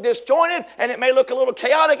may look disjointed and it may look a little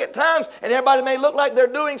chaotic at times, and everybody may look like they're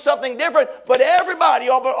doing something different, but everybody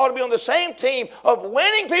ought to be on the same team of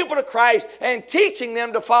winning people to Christ and teaching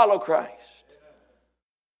them to follow Christ.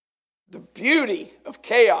 The beauty of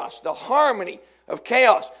chaos, the harmony of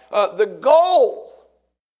chaos, the goal.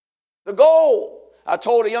 I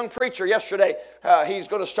told a young preacher yesterday, he's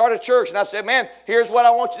going to start a church. And I said, man, here's what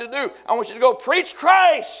I want you to do. I want you to go preach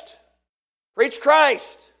Christ. Preach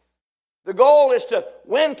Christ. The goal is to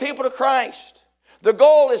win people to Christ. The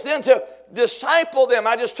goal is then to disciple them.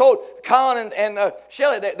 I just told Colin and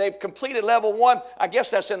Shelley that they've completed level 1. I guess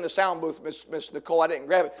that's in the sound booth, Miss Nicole. I didn't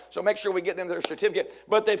grab it. So make sure we get them their certificate.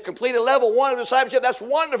 But they've completed level 1 of discipleship. That's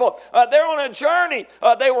wonderful. They're on a journey.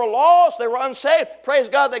 They were lost. They were unsaved. Praise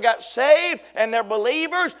God, they got saved and they're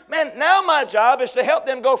believers. Man, now my job is to help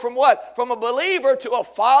them go from what? From a believer to a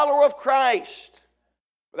follower of Christ.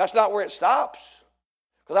 But that's not where it stops.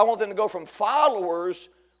 Because I want them to go from followers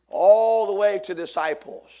all the way to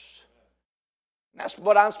disciples. And that's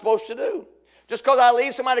what I'm supposed to do. Just because I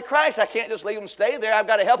lead somebody to Christ, I can't just leave them stay there. I've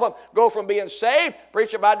got to help them go from being saved.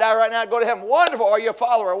 Preacher, if I die right now, go to heaven. Wonderful. Are you a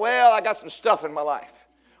follower? Well, I got some stuff in my life.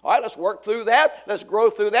 All right, let's work through that. Let's grow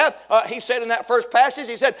through that. He said in that first passage,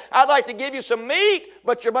 he said, I'd like to give you some meat,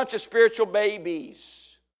 but you're a bunch of spiritual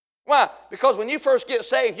babies. Why? Because when you first get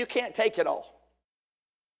saved, you can't take it all.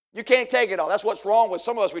 You can't take it all. That's what's wrong with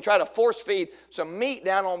some of us. We try to force feed some meat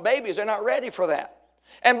down on babies. They're not ready for that.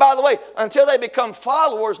 And by the way, until they become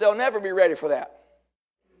followers, they'll never be ready for that.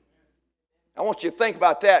 I want you to think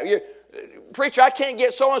about that. Preacher, I can't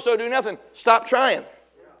get so-and-so to do nothing. Stop trying.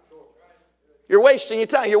 You're wasting your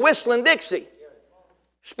time. You're whistling Dixie.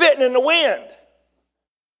 Spitting in the wind.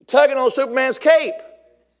 Tugging on Superman's cape.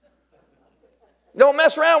 Don't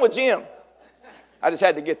mess around with Jim. I just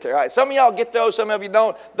had to get there. All right, some of y'all get those, some of you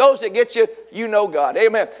don't. Those that get you, you know God.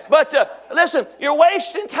 Amen. But listen, you're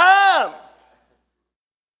wasting time.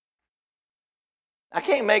 I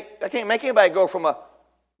can't make anybody go from a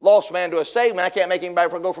lost man to a saved man. I can't make anybody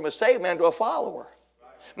go from a saved man to a follower.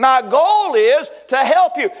 My goal is to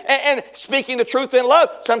help you. And speaking the truth in love,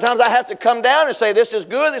 sometimes I have to come down and say, this is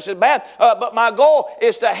good, this is bad. But my goal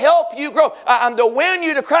is to help you grow. I'm to win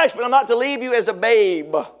you to Christ, but I'm not to leave you as a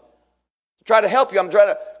babe. Try to help you. I'm trying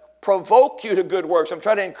to provoke you to good works. I'm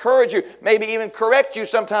trying to encourage you, maybe even correct you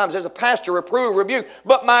sometimes as a pastor, reprove, rebuke.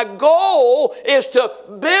 But my goal is to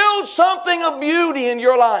build something of beauty in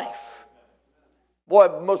your life. Boy,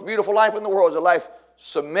 the most beautiful life in the world is a life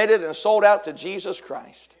submitted and sold out to Jesus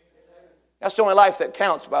Christ. That's the only life that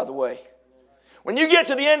counts, by the way. When you get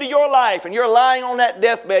to the end of your life and you're lying on that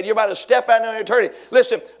deathbed, you're about to step out into eternity.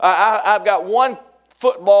 Listen, I've got one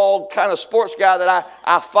football kind of sports guy that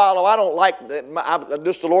I follow. I don't like that.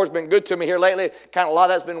 Just the Lord's been good to me here lately. Kind of a lot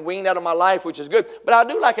of that's been weaned out of my life, which is good. But I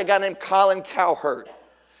do like a guy named Colin Cowherd.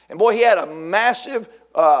 And boy, he had a massive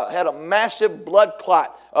blood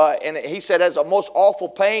clot. And he said that's the most awful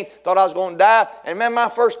pain. Thought I was going to die. And man, my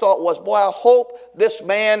first thought was, boy, I hope this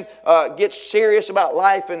man gets serious about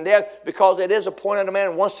life and death, because it is appointed a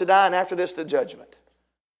man wants to die, and after this, the judgment.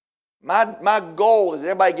 My goal is that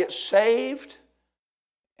everybody gets saved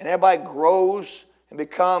and everybody grows and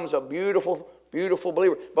becomes a beautiful, beautiful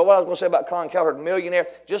believer. But what I was going to say about Colin Cowherd, millionaire,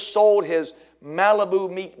 just sold his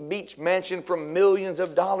Malibu Beach mansion for millions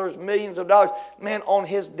of dollars. Man, on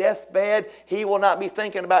his deathbed, he will not be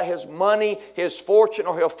thinking about his money, his fortune,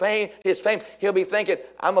 or his fame. He'll be thinking,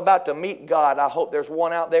 I'm about to meet God. I hope there's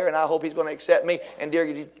one out there, and I hope He's going to accept me. And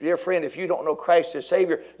dear friend, if you don't know Christ as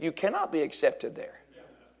Savior, you cannot be accepted there.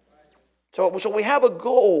 So we have a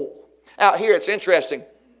goal. Out here, it's interesting.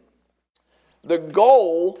 The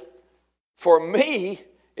goal for me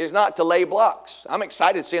is not to lay blocks. I'm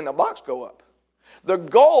excited seeing the blocks go up. The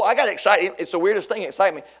goal, I got excited. It's the weirdest thing that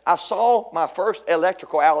excited me. I saw my first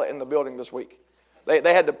electrical outlet in the building this week.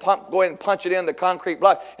 They had to go ahead and punch it in the concrete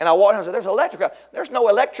block. And I walked in and said, there's electrical. There's no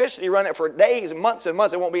electricity running it for days and months. There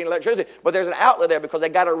won't be any electricity. But there's an outlet there because they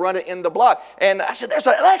got to run it in the block. And I said, there's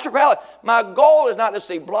an electrical outlet. My goal is not to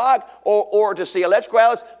see block or to see electrical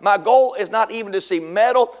outlets. My goal is not even to see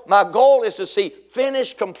metal. My goal is to see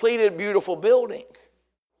finished, completed, beautiful building.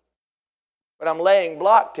 But I'm laying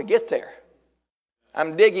block to get there.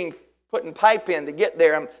 I'm digging, putting pipe in to get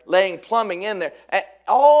there. I'm laying plumbing in there. And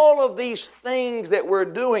all of these things that we're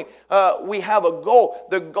doing, we have a goal.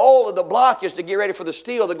 The goal of the block is to get ready for the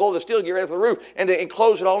steel. The goal of the steel is to get ready for the roof and to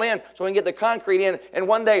enclose it all in so we can get the concrete in. And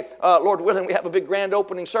one day, Lord willing, we have a big grand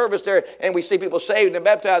opening service there and we see people saved and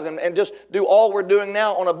baptized and just do all we're doing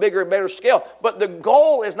now on a bigger and better scale. But the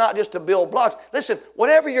goal is not just to build blocks. Listen,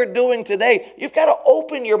 whatever you're doing today, you've got to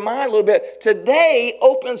open your mind a little bit. Today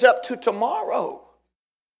opens up to tomorrow.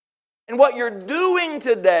 And what you're doing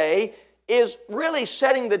today is really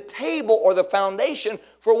setting the table or the foundation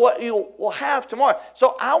for what you will have tomorrow.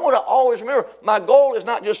 So I want to always remember, my goal is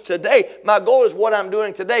not just today. My goal is what I'm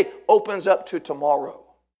doing today opens up to tomorrow.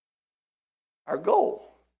 Our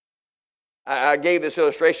goal. I gave this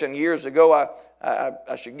illustration years ago.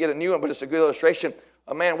 I should get a new one, but it's a good illustration.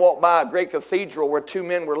 A man walked by a great cathedral where two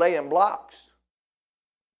men were laying blocks.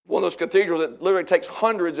 One of those cathedrals that literally takes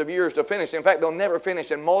hundreds of years to finish. In fact, they'll never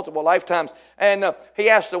finish in multiple lifetimes. And he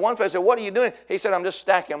asked the one fellow, he said, what are you doing? He said, I'm just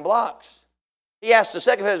stacking blocks. He asked the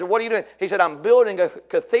second physician, what are you doing? He said, I'm building a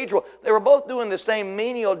cathedral. They were both doing the same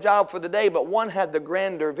menial job for the day, but one had the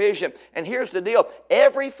grander vision. And here's the deal.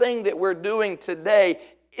 Everything that we're doing today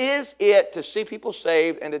is it to see people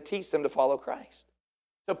saved and to teach them to follow Christ,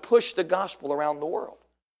 to push the gospel around the world,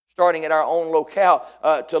 starting at our own locale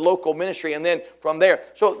to local ministry, and then from there.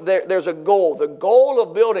 So there's a goal. The goal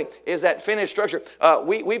of building is that finished structure.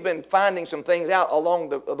 We've been finding some things out along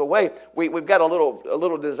the way. We've got a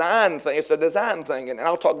little design thing. It's a design thing, and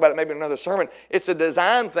I'll talk about it maybe in another sermon. It's a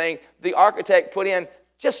design thing the architect put in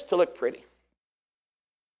just to look pretty.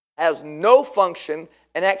 Has no function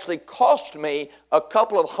and actually cost me a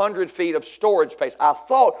couple of 100 feet of storage space. I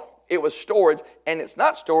thought it was storage, and it's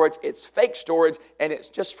not storage, it's fake storage, and it's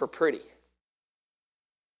just for pretty.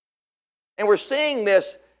 And we're seeing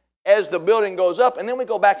this as the building goes up, and then we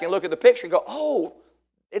go back and look at the picture and go, oh,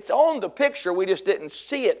 it's on the picture, we just didn't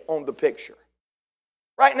see it on the picture.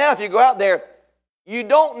 Right now, if you go out there, you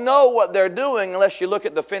don't know what they're doing unless you look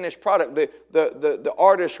at the finished product, the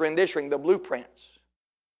artist's rendition, the blueprints.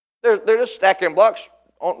 They're just stacking blocks,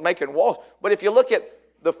 making walls. But if you look at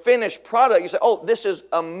the finished product, you say, oh, this is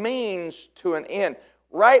a means to an end.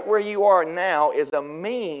 Right where you are now is a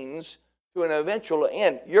means to an eventual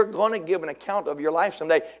end. You're going to give an account of your life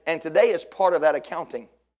someday, and today is part of that accounting.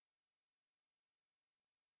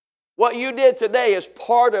 What you did today is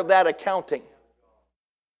part of that accounting.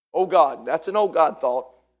 Oh God, that's an oh God thought.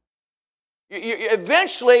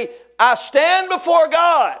 Eventually, I stand before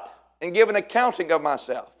God and give an accounting of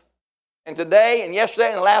myself. And today and yesterday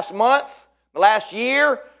and the last month, the last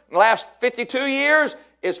year, the last 52 years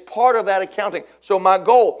is part of that accounting. So my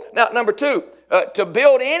goal. Now, number two, to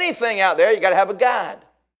build anything out there, you got to have a guide.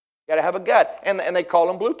 You got to have a guide. And they call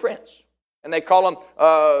them blueprints. And they call them,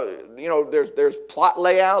 there's plot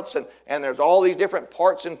layouts and there's all these different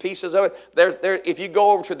parts and pieces of it. If you go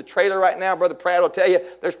over to the trailer right now, Brother Pratt will tell you,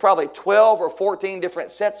 there's probably 12 or 14 different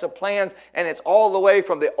sets of plans, and it's all the way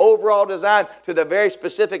from the overall design to the very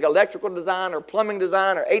specific electrical design or plumbing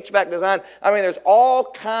design or HVAC design. I mean, there's all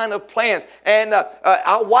kind of plans. And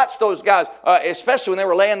I watched those guys, especially when they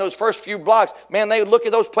were laying those first few blocks. Man, they would look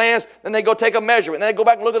at those plans, then they go take a measurement. Then they go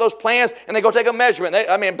back and look at those plans, and they go take a measurement.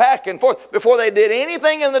 Back and forth. Before they did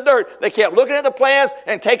anything in the dirt, they kept looking at the plans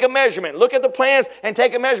and take a measurement. Look at the plans and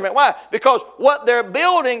take a measurement. Why? Because what they're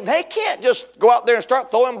building, they can't just go out there and start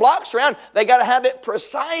throwing blocks around. They got to have it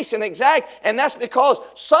precise and exact, and that's because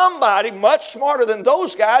somebody much smarter than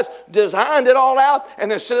those guys designed it all out and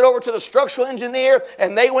then sent it over to the structural engineer,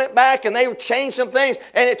 and they went back and they changed some things,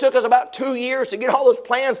 and it took us about 2 years to get all those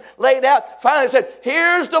plans laid out. Finally, they said,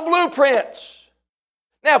 here's the blueprints.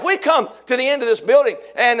 Now, if we come to the end of this building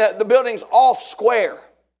and the building's off square,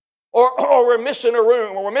 or we're missing a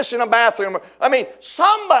room, or we're missing a bathroom,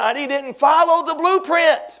 somebody didn't follow the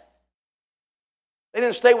blueprint. They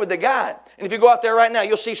didn't stay with the guide. And if you go out there right now,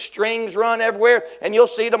 you'll see strings run everywhere, and you'll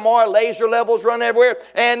see tomorrow laser levels run everywhere,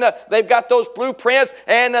 and they've got those blueprints,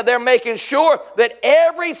 and they're making sure that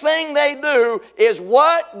everything they do is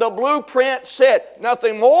what the blueprint said.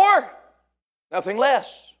 Nothing more, nothing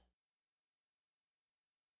less.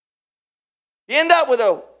 You end up with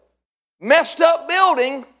a messed up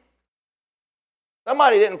building.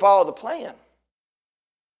 Somebody didn't follow the plan.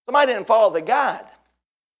 Somebody didn't follow the guide.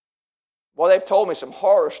 Well, they've told me some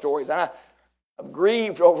horror stories, and I've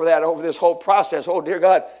grieved over that, over this whole process. Oh, dear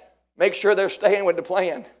God, make sure they're staying with the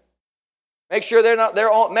plan. Make sure they're not,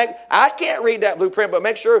 I can't read that blueprint, but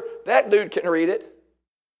make sure that dude can read it.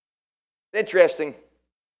 It's interesting.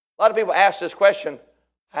 A lot of people ask this question,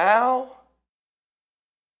 how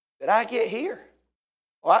did I get here?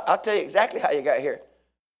 Well, I'll tell you exactly how you got here.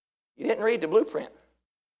 You didn't read the blueprint.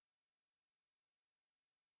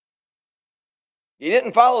 You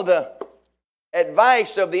didn't follow the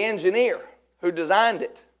advice of the engineer who designed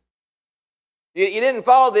it. You didn't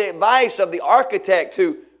follow the advice of the architect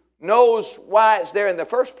who knows why it's there in the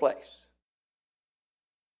first place.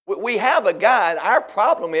 We have a guide. Our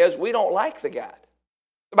problem is we don't like the guide.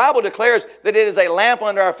 The Bible declares that it is a lamp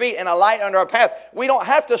under our feet and a light under our path. We don't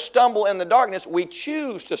have to stumble in the darkness. We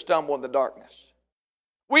choose to stumble in the darkness.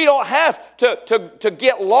 We don't have to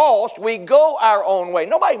get lost. We go our own way.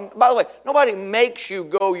 Nobody, by the way, nobody makes you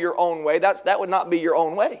go your own way. That would not be your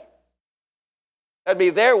own way. That'd be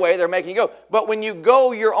their way. They're making you go. But when you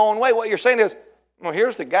go your own way, what you're saying is, well,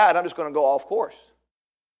 here's the guide. I'm just going to go off course.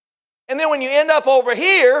 And then when you end up over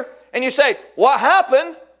here and you say, what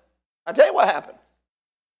happened? I'll tell you what happened.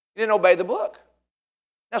 You didn't obey the book.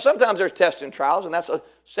 Now, sometimes there's tests and trials, and that's a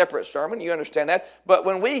separate sermon. You understand that. But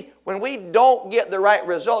when we don't get the right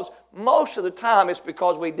results, most of the time it's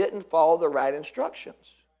because we didn't follow the right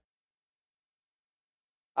instructions.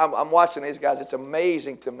 I'm watching these guys. It's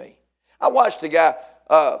amazing to me. I watched a guy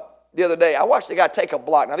the other day. I watched a guy take a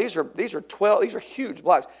block. Now these are huge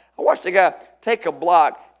blocks. I watched a guy take a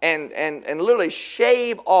block and literally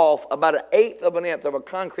shave off about 1/8 of an inch of a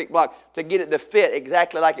concrete block to get it to fit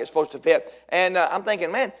exactly like it's supposed to fit. And I'm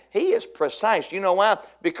thinking, man, he is precise. You know why?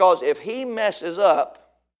 Because if he messes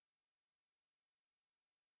up,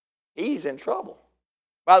 he's in trouble.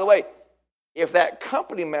 By the way, if that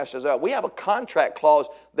company messes up, we have a contract clause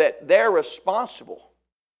that they're responsible.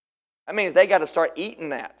 That means they got to start eating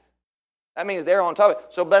that. That means they're on top of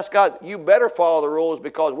it. So bless God, you better follow the rules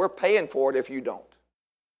because we're paying for it if you don't.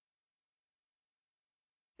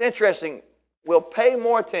 It's interesting. We'll pay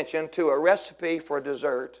more attention to a recipe for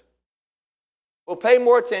dessert. We'll pay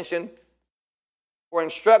more attention for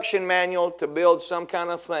instruction manual to build some kind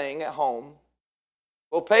of thing at home.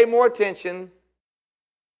 We'll pay more attention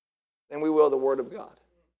than we will the Word of God.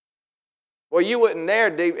 Well, you wouldn't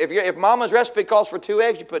dare, if Mama's recipe calls for 2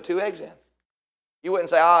 eggs, you put 2 eggs in. You wouldn't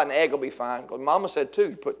say, an egg will be fine. Because Mama said 2,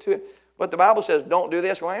 you put 2 in. But the Bible says, don't do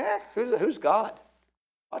this. Well, who's God?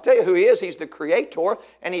 I'll tell you who He is. He's the Creator,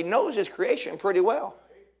 and He knows His creation pretty well.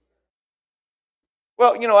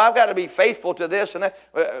 Well, I've got to be faithful to this and that.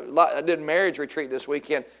 I did a marriage retreat this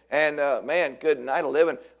weekend, and man, good night of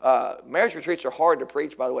living. Marriage retreats are hard to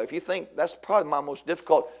preach, by the way. If you think, that's probably my most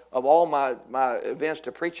difficult of all my events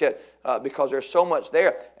to preach at because there's so much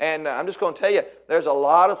there. And I'm just going to tell you, there's a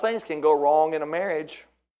lot of things can go wrong in a marriage.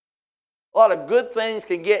 A lot of good things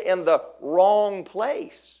can get in the wrong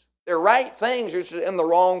place. They're right things, you're just in the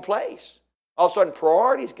wrong place. All of a sudden,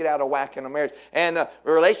 priorities get out of whack in a marriage. And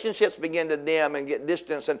relationships begin to dim and get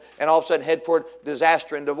distance and all of a sudden head toward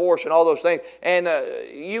disaster and divorce and all those things. And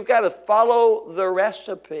you've got to follow the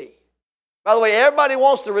recipe. By the way, everybody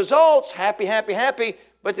wants the results. Happy, happy, happy.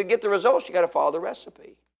 But to get the results, you've got to follow the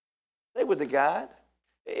recipe. Stay with the guide.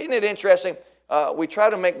 Isn't it interesting? We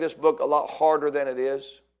try to make this book a lot harder than it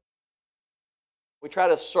is. We try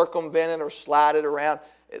to circumvent it or slide it around.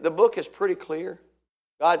 The book is pretty clear.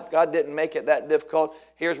 God didn't make it that difficult.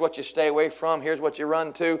 Here's what you stay away from. Here's what you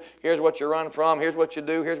run to. Here's what you run from. Here's what you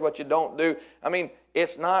do. Here's what you don't do. I mean,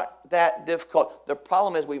 it's not that difficult. The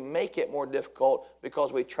problem is we make it more difficult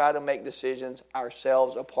because we try to make decisions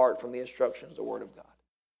ourselves apart from the instructions of the Word of God.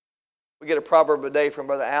 We get a proverb a day from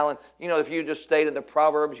Brother Allen. If you just stayed in the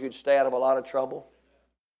Proverbs, you'd stay out of a lot of trouble.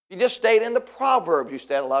 If you just stayed in the Proverbs, you'd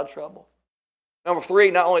stay out of a lot of trouble. Number 3,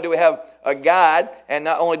 not only do we have a guide and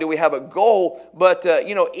not only do we have a goal, but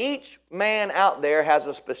each man out there has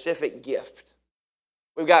a specific gift.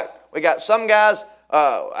 We got some guys.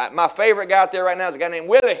 My favorite guy out there right now is a guy named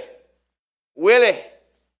Willie. Willie.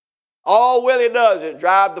 All Willie does is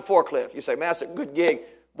drive the forklift. You say, man, that's a good gig.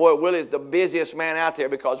 Boy, Willie's the busiest man out there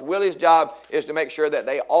because Willie's job is to make sure that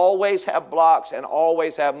they always have blocks and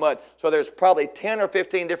always have mud. So there's probably 10 or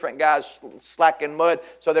 15 different guys slacking mud.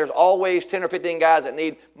 So there's always 10 or 15 guys that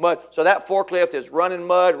need mud. So that forklift is running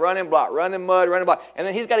mud, running block, running mud, running block. And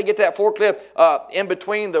then he's got to get that forklift in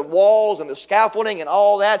between the walls and the scaffolding and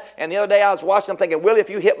all that. And the other day I was watching, I'm thinking, Willie, if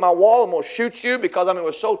you hit my wall, I'm going to shoot you because it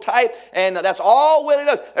was so tight. And that's all Willie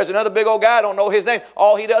does. There's another big old guy, I don't know his name.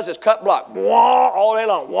 All he does is cut block all day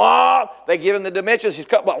long. They give him the dimensions. He's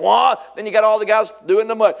cut block. Then you got all the guys doing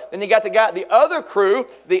the mud. Then you got the other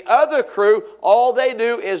crew. All they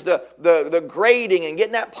do is the grading and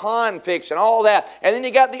getting that pond fixed and all that. And then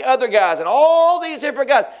you got the other guys and all these different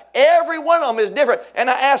guys. Every one of them is different. And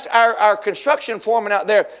I asked our construction foreman out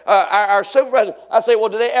there, our supervisor, I say, well,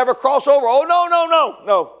 do they ever cross over?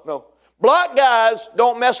 Oh, no. Block guys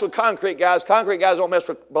don't mess with concrete guys. Concrete guys don't mess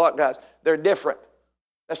with block guys. They're different.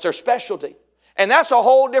 That's their specialty. And that's a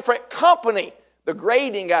whole different company. The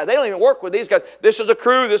grading guys, they don't even work with these guys. This is a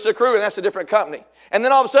crew, and that's a different company. And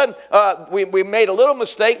then all of a sudden, we made a little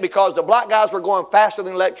mistake because the block guys were going faster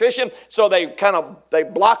than the electrician, so they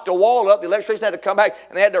blocked the wall up. The electrician had to come back,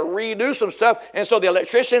 and they had to redo some stuff. And so the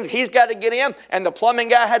electrician, he's got to get in, and the plumbing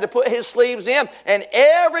guy had to put his sleeves in, and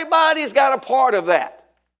everybody's got a part of that.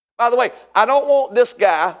 By the way, I don't want this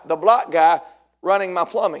guy, the block guy, running my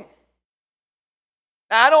plumbing.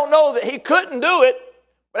 Now, I don't know that he couldn't do it,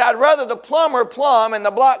 but I'd rather the plumber plumb and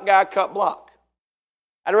the block guy cut block.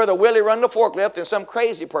 I'd rather Willie run the forklift than some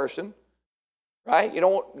crazy person, right? You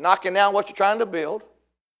don't want knocking down what you're trying to build.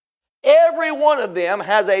 Every one of them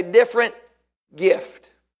has a different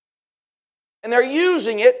gift. And they're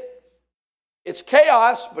using it. It's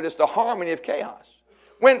chaos, but it's the harmony of chaos.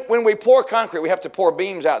 When we pour concrete, we have to pour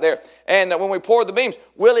beams out there. And when we pour the beams,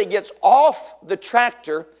 Willie gets off the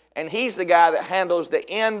tractor, and he's the guy that handles the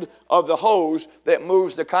end of the hose that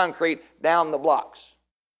moves the concrete down the blocks.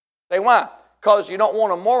 Say, why? Because you don't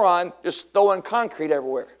want a moron just throwing concrete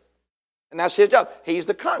everywhere. And that's his job. He's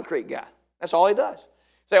the concrete guy. That's all he does.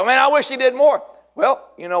 Say, well, man, I wish he did more.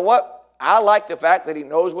 Well, you know what? I like the fact that he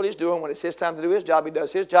knows what he's doing. When it's his time to do his job, he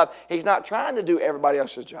does his job. He's not trying to do everybody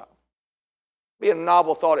else's job. Be a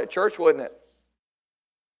novel thought at church, wouldn't it?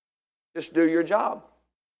 Just do your job.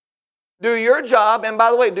 Do your job, and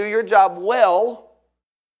by the way, do your job well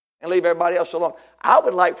and leave everybody else alone. I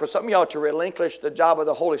would like for some of y'all to relinquish the job of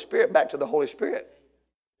the Holy Spirit back to the Holy Spirit.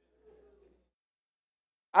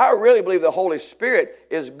 I really believe the Holy Spirit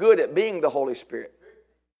is good at being the Holy Spirit.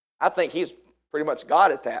 I think He's pretty much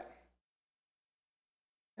God at that.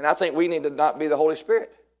 And I think we need to not be the Holy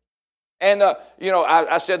Spirit. And,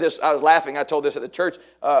 I said this, I was laughing, I told this at the church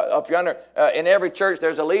up yonder. In every church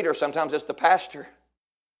there's a leader, sometimes it's the pastor.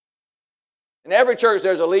 In every church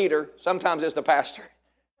there's a leader, sometimes it's the pastor.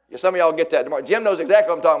 Yeah, some of y'all get that tomorrow. Jim knows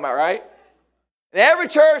exactly what I'm talking about, right? In every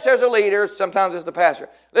church there's a leader, sometimes it's the pastor.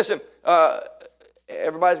 Listen,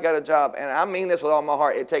 everybody's got a job, and I mean this with all my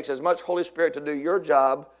heart. It takes as much Holy Spirit to do your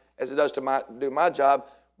job as it does to do my job,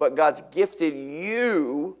 but God's gifted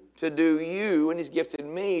you to do you, and He's gifted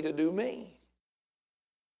me to do me.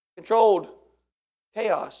 Controlled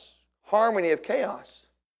chaos, harmony of chaos.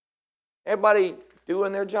 Everybody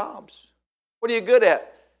doing their jobs. What are you good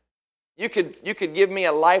at? You could give me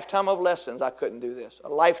a lifetime of lessons. I couldn't do this. A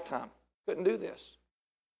lifetime. Couldn't do this.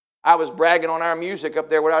 I was bragging on our music up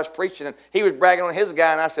there when I was preaching, and he was bragging on his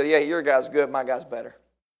guy, and I said, yeah, your guy's good, my guy's better.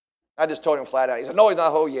 I just told him flat out. He said, no, he's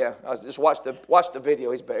not. Oh, yeah. I just watch the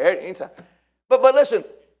video. He's better. Anytime. But listen,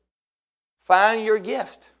 find your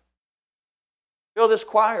gift. Fill this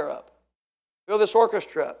choir up. Fill this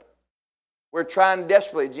orchestra up. We're trying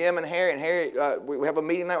desperately, Jim and Harry, we have a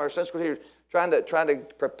meeting now, our Sunday school teachers, trying to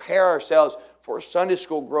prepare ourselves for Sunday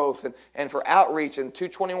school growth and for outreach and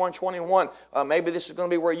 22121. Maybe this is going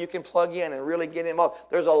to be where you can plug in and really get involved.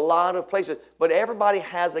 There's a lot of places, but everybody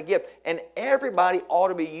has a gift, and everybody ought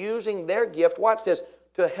to be using their gift, watch this,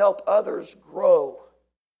 to help others grow,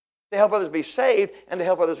 to help others be saved and to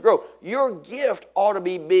help others grow. Your gift ought to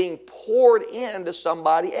be being poured into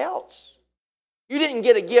somebody else. You didn't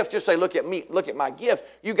get a gift just say, look at me, look at my gift.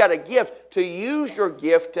 You got a gift to use your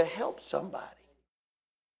gift to help somebody.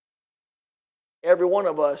 Every one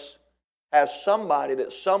of us has somebody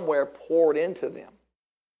that somewhere poured into them.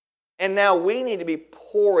 And now we need to be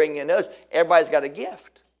pouring in us. Everybody's got a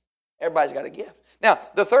gift. Everybody's got a gift. Now,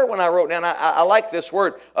 the third one I wrote down, I like this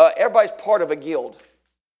word. Everybody's part of a guild.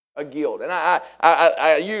 A guild. And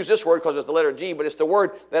I use this word because it's the letter G, but it's the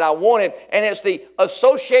word that I wanted, and it's the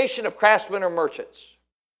Association of Craftsmen or Merchants.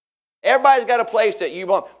 Everybody's got a place that you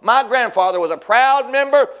belong. My grandfather was a proud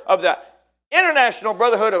member of the International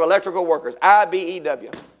Brotherhood of Electrical Workers,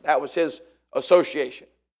 IBEW. That was his association.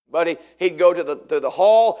 But he'd go to the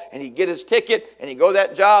hall, and he'd get his ticket, and he'd go to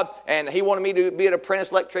that job, and he wanted me to be an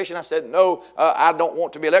apprentice electrician. I said, no, I don't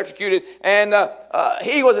want to be electrocuted. And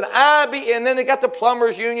he was an IB, and then they got the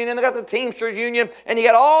Plumbers Union, and they got the Teamsters Union, and you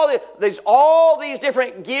got all these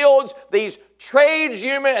different guilds, these trades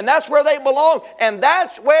union, and that's where they belong, and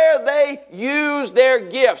that's where they use their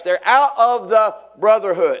gifts. They're out of the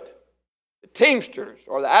brotherhood, the Teamsters,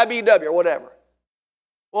 or the IBEW, or whatever.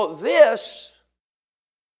 Well, this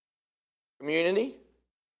community,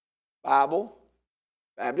 Bible,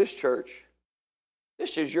 Baptist Church,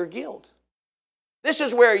 this is your guild. This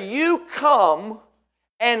is where you come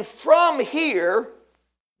and from here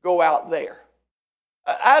go out there.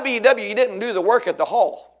 IBEW, you didn't do the work at the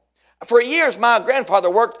hall. For years, my grandfather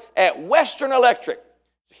worked at Western Electric.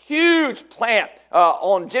 Huge plant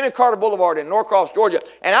on Jimmy Carter Boulevard in Norcross, Georgia.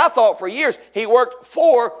 And I thought for years he worked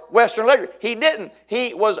for Western Electric. He didn't.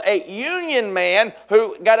 He was a union man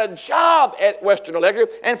who got a job at Western Electric.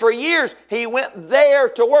 And for years he went there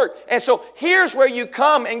to work. And so here's where you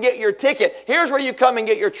come and get your ticket. Here's where you come and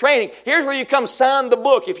get your training. Here's where you come sign the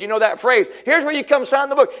book, if you know that phrase. Here's where you come sign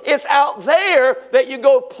the book. It's out there that you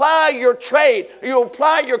go apply your trade. You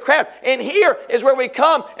apply your craft. And here is where we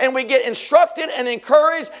come and we get instructed and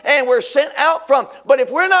encouraged and we're sent out from. But if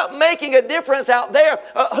we're not making a difference out there,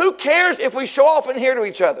 who cares if we show off in here to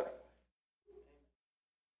each other?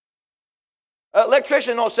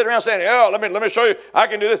 Electricians don't sit around saying, oh, let me show you, I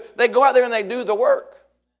can do this. They go out there and they do the work.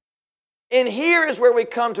 And here is where we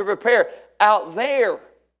come to prepare. Out there.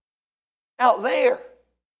 Out there.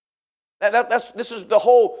 This is the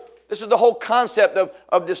whole concept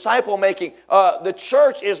of disciple making. The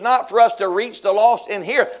church is not for us to reach the lost in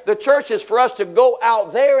here. The church is for us to go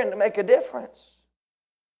out there and to make a difference.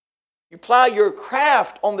 You apply your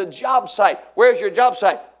craft on the job site. Where's your job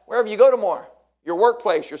site? Wherever you go tomorrow. Your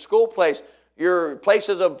workplace, your school place, your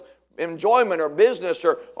places of enjoyment or business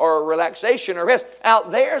or relaxation or rest.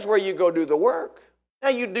 Out there is where you go do the work. Now,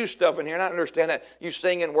 you do stuff in here, and I understand that. You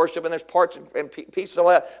sing and worship, and there's parts and pieces of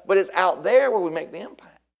all that. But it's out there where we make the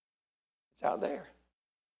impact. It's out there.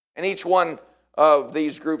 And each one of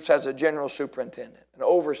these groups has a general superintendent, an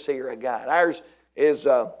overseer, a guide. Ours is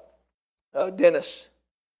Dennis.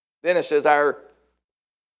 Dennis is our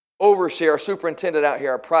overseer, our superintendent out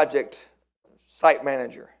here, our project site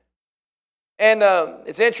manager. And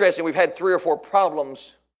it's interesting, we've had 3 or 4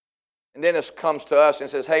 problems. And Dennis comes to us and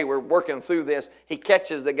says, hey, we're working through this. He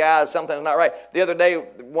catches the guys, something's not right. The other day,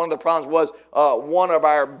 one of the problems was one of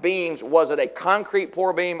our beams, was it a concrete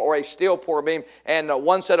pour beam or a steel pour beam? And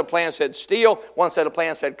one set of plans said steel, one set of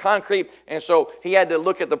plans said concrete. And so he had to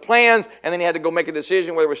look at the plans, and then he had to go make a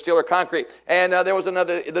decision whether it was steel or concrete. And there was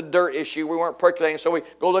the dirt issue. We weren't percolating, so we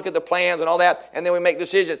go look at the plans and all that, and then we make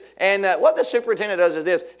decisions. And what the superintendent does is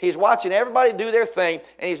this. He's watching everybody do their thing,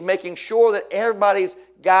 and he's making sure that everybody's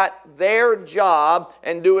got their job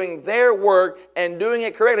and doing their work and doing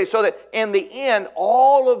it correctly so that in the end,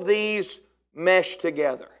 all of these mesh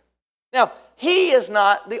together. Now, he is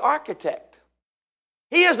not the architect.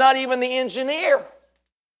 He is not even the engineer.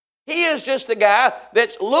 He is just the guy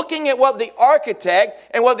that's looking at what the architect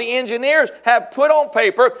and what the engineers have put on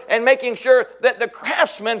paper and making sure that the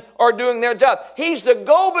craftsmen are doing their job. He's the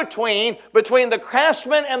go-between between the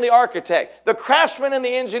craftsman and the architect, the craftsman and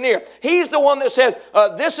the engineer. He's the one that says,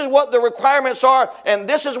 this is what the requirements are and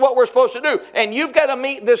this is what we're supposed to do. And you've got to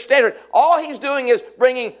meet this standard. All he's doing is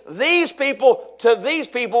bringing these people to these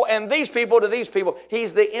people and these people to these people.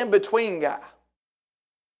 He's the in-between guy.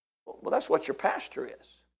 Well, that's what your pastor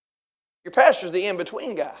is. Your pastor's the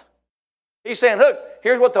in-between guy. He's saying, look,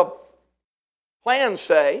 here's what the plans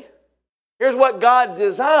say. Here's what God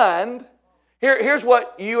designed. Here's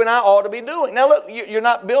what you and I ought to be doing. Now, look, you're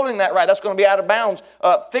not building that right. That's going to be out of bounds.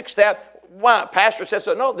 Fix that. Why? Pastor says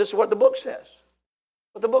so. No, this is what the book says.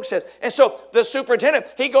 What the book says. And so the superintendent,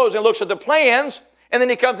 he goes and looks at the plans, and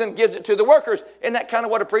then he comes and gives it to the workers. Isn't that kind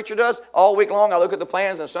of what a preacher does? All week long, I look at the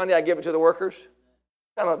plans, and Sunday I give it to the workers.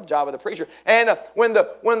 Kind of the job of the preacher. And when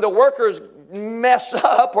the workers mess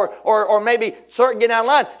up or maybe start getting out of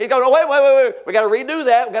line, he goes, oh, wait. We got to redo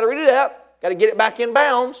that. Got to get it back in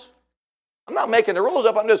bounds. I'm not making the rules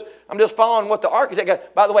up. I'm just following what the architect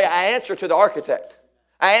got. By the way, I answer to the architect.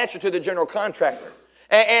 I answer to the general contractor.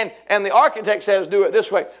 And the architect says, do it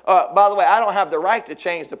this way. By the way, I don't have the right to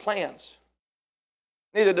change the plans.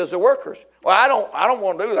 Neither does the workers. Well, I don't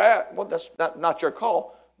want to do that. Well, that's not your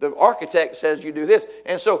call. The architect says you do this.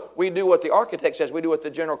 And so we do what the architect says. We do what the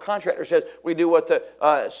general contractor says. We do what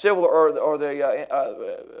the civil or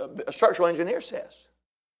the structural engineer says.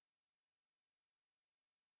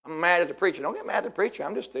 I'm mad at the preacher. Don't get mad at the preacher.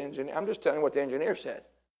 I'm just the engineer. I'm just telling you what the engineer said.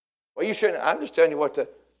 Well, you shouldn't. I'm just telling you what the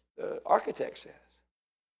architect says.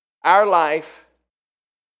 Our life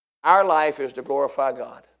is to glorify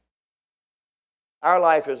God.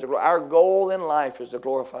 Our goal in life is to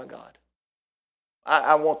glorify God.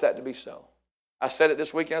 I want that to be so. I said it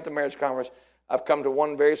this weekend at the marriage conference. I've come to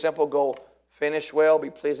one very simple goal. Finish well,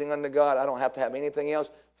 be pleasing unto God. I don't have to have anything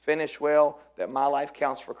else. Finish well, that my life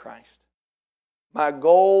counts for Christ. My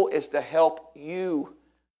goal is to help you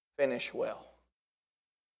finish well.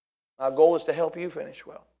 My goal is to help you finish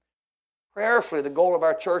well. Prayerfully, the goal of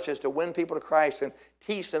our church is to win people to Christ and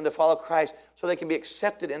teach them to follow Christ so they can be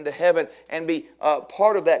accepted into heaven and be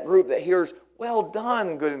part of that group that hears, well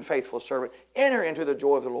done, good and faithful servant. Enter into the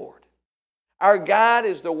joy of the Lord. Our guide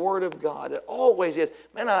is the Word of God. It always is.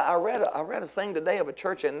 Man, I read a thing today of a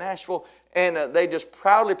church in Nashville, and they just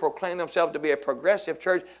proudly proclaim themselves to be a progressive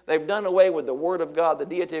church. They've done away with the Word of God, the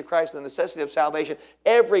deity of Christ, the necessity of salvation,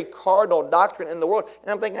 every cardinal doctrine in the world.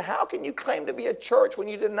 And I'm thinking, how can you claim to be a church when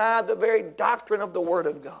you deny the very doctrine of the Word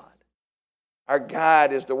of God? Our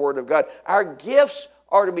guide is the Word of God. Our gifts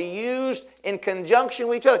are to be used in conjunction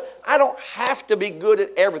with each other. I don't have to be good at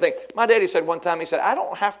everything. My daddy said one time, he said, I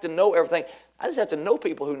don't have to know everything. I just have to know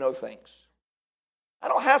people who know things. I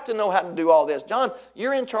don't have to know how to do all this. John,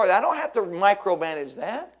 you're in charge. I don't have to micromanage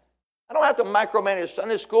that. I don't have to micromanage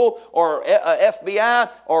Sunday school or FBI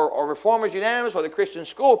or Reformers Unanimous or the Christian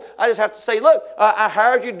school. I just have to say, look, I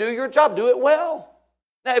hired you, do your job, do it well.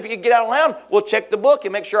 Now, if you get out of line, we'll check the book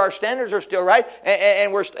and make sure our standards are still right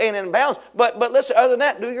and we're staying in bounds. But listen, other than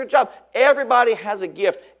that, do your job. Everybody has a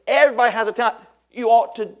gift. Everybody has a talent. You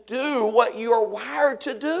ought to do what you are wired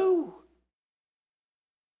to do.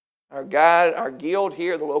 Our guide, our guild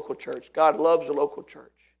here, the local church. God loves the local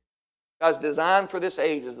church. God's design for this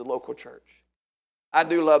age is the local church. I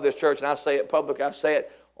do love this church, and I say it publicly. I say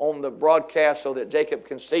it on the broadcast so that Jacob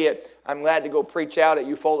can see it. I'm glad to go preach out at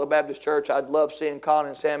Eufaula Baptist Church. I'd love seeing Colin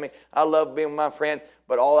and Sammy. I love being with my friend,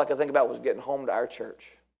 but all I could think about was getting home to our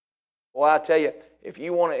church. Well, I tell you, if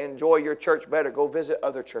you want to enjoy your church better, go visit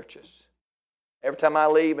other churches. Every time I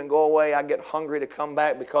leave and go away, I get hungry to come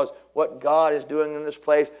back because what God is doing in this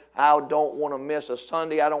place, I don't want to miss a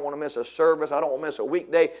Sunday. I don't want to miss a service. I don't want to miss a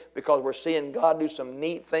weekday because we're seeing God do some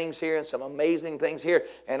neat things here and some amazing things here.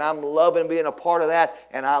 And I'm loving being a part of that.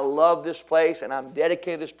 And I love this place and I'm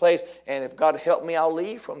dedicated to this place. And if God help me, I'll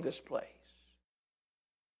leave from this place.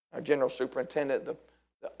 Our general superintendent, the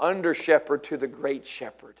under shepherd to the great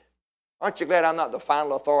shepherd. Aren't you glad I'm not the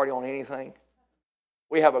final authority on anything?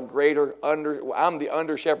 We have I'm the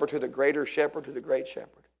under shepherd to the greater shepherd to the great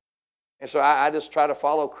shepherd. And so I just try to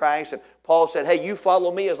follow Christ. And Paul said, hey, you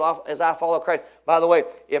follow me as I follow Christ. By the way,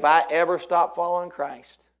 if I ever stop following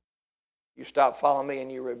Christ, you stop following me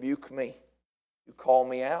and you rebuke me. You call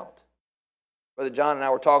me out. Brother John and I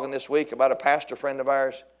were talking this week about a pastor friend of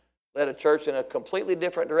ours led a church in a completely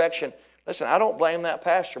different direction. Listen, I don't blame that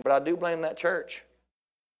pastor, but I do blame that church.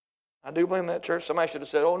 I do blame that church. Somebody should have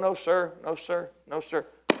said, oh, no, sir, no, sir, no, sir.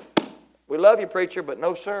 We love you, preacher, but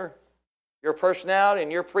no, sir. Your personality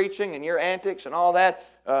and your preaching and your antics and all that,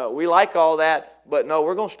 we like all that, but no,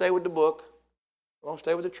 we're going to stay with the book. We're going to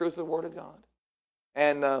stay with the truth of the Word of God.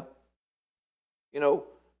 And, that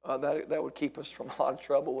would keep us from a lot of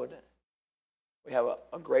trouble, wouldn't it? We have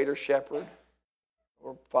a greater shepherd.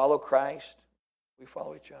 We follow Christ. We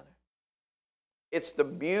follow each other. It's the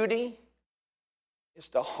beauty. It's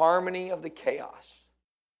the harmony of the chaos.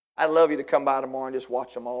 I'd love you to come by tomorrow and just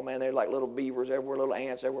watch them all, man. They're like little beavers everywhere, little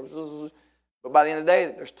ants everywhere. But by the end of the day,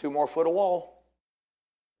 there's 2 more foot of wall.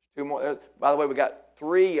 2 more. By the way, we got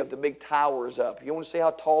 3 of the big towers up. If you want to see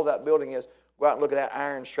how tall that building is, go out and look at that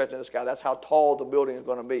iron stretching in the sky. That's how tall the building is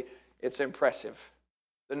going to be. It's impressive.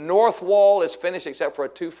 The north wall is finished except for a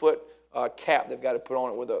 2-foot cap they've got to put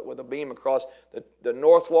on it with a beam across. The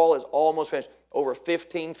north wall is almost finished. Over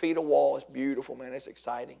 15 feet of wall. It's beautiful, man. It's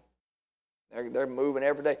exciting. They're moving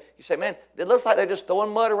every day. You say, man, it looks like they're just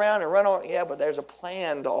throwing mud around and running on. Yeah, but there's a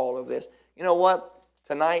plan to all of this. You know what?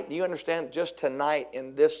 Tonight, do you understand? Just tonight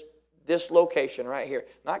in this location right here,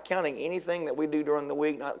 not counting anything that we do during the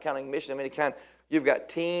week, not counting mission of any kind, you've got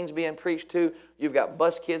teens being preached to. You've got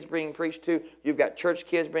bus kids being preached to. You've got church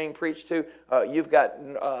kids being preached to. You've got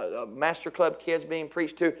master club kids being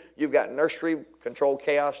preached to. You've got nursery controlled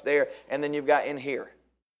chaos there. And then you've got in here.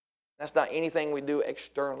 That's not anything we do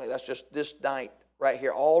externally. That's just this night right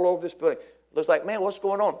here, all over this building. Looks like, man, what's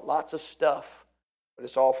going on? Lots of stuff. But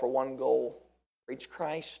it's all for one goal. Preach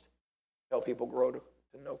Christ. Help people grow to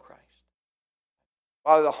know Christ.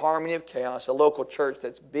 Father, the harmony of chaos, a local church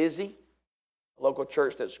that's busy, a local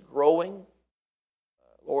church that's growing.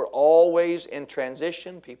 Lord, always in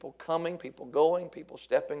transition, people coming, people going, people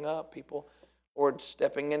stepping up, people, Lord,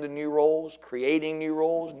 stepping into new roles, creating new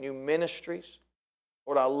roles, new ministries.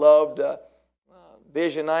 Lord, I loved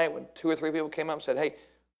Vision Night when 2 or 3 people came up and said, hey,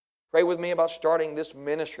 pray with me about starting this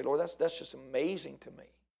ministry. Lord, that's just amazing to me.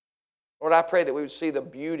 Lord, I pray that we would see the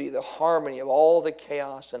beauty, the harmony of all the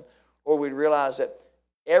chaos, and Lord, we'd realize that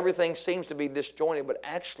everything seems to be disjointed, but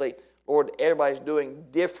actually, Lord, everybody's doing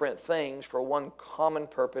different things for one common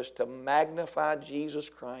purpose, to magnify Jesus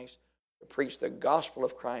Christ, to preach the gospel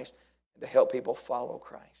of Christ, and to help people follow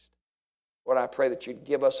Christ. Lord, I pray that you'd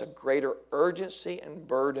give us a greater urgency and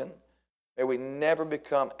burden. May we never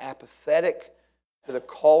become apathetic to the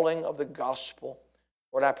calling of the gospel.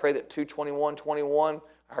 Lord, I pray that 2:21:21,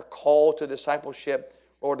 our call to discipleship,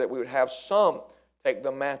 Lord, that we would have some take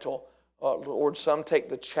the mantle, Lord, some take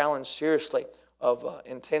the challenge seriously of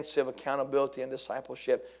intensive accountability and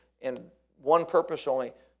discipleship in one purpose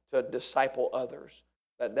only, to disciple others.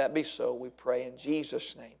 Let that be so, we pray in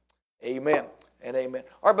Jesus' name. Amen and amen.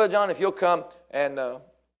 All right, Brother John, if you'll come and, where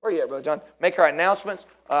are you at, Brother John? Make our announcements.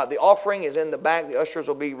 The offering is in the back. The ushers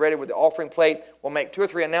will be ready with the offering plate. We'll make 2 or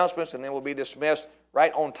 3 announcements, and then we'll be dismissed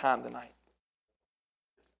right on time tonight.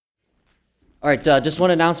 All right, just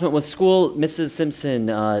one announcement with school. Mrs. Simpson,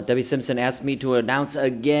 Debbie Simpson, asked me to announce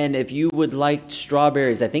again if you would like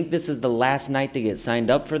strawberries. I think this is the last night to get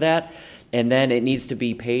signed up for that, and then it needs to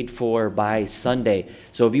be paid for by Sunday.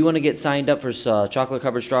 So if you want to get signed up for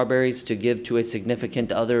chocolate-covered strawberries to give to a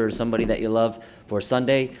significant other or somebody that you love for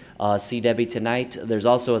Sunday, see Debbie tonight. There's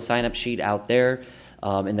also a sign-up sheet out there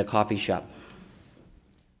in the coffee shop.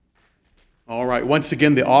 All right. Once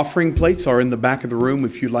again, the offering plates are in the back of the room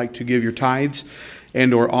if you'd like to give your tithes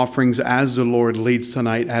and or offerings as the Lord leads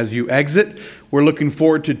tonight. As you exit, We're looking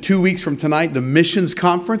forward to 2 weeks from tonight, the Missions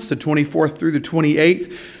Conference, the 24th through the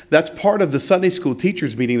 28th. That's part of the Sunday School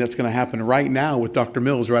Teachers Meeting that's going to happen right now with Dr.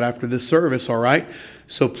 Mills right after this service, all right?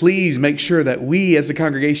 So please make sure that we as a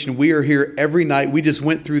congregation, we are here every night. We just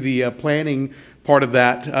went through the planning part of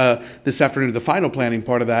that this afternoon, the final planning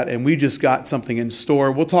part of that, and we just got something in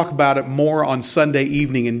store. We'll talk about it more on Sunday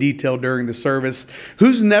evening in detail during the service.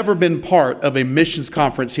 Who's never been part of a missions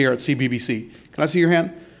conference here at CBBC? Can I see your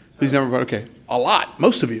hand? Who's never been? Okay. A lot.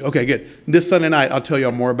 Most of you. Okay, good. This Sunday night, I'll tell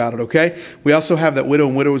y'all more about it, okay? We also have that Widow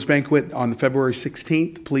and Widowers Banquet on February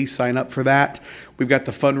 16th. Please sign up for that. We've got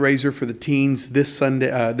the fundraiser for the teens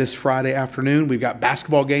this Friday afternoon. We've got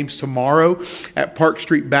basketball games tomorrow at Park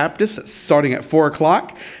Street Baptist. That's starting at 4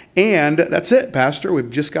 o'clock. And that's it, Pastor. We've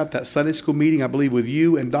just got that Sunday school meeting, I believe, with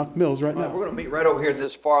you and Doc Mills right now. We're going to meet right over here in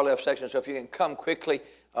this far left section, so if you can come quickly,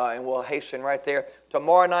 and we'll hasten right there.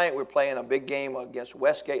 Tomorrow night, we're playing a big game against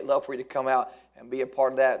Westgate. Love for you to come out and be a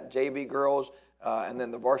part of that. JV girls, and then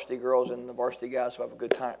the varsity girls and the varsity guys, so have a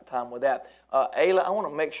good time with that. Ayla, I want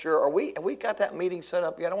to make sure, have we got that meeting set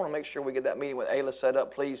up yet? I want to make sure we get that meeting with Ayla set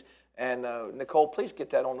up, please. And Nicole, please get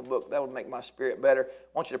that on the book. That would make my spirit better. I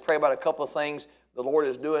want you to pray about a couple of things. The Lord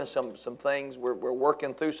is doing some things. We're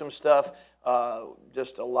working through some stuff,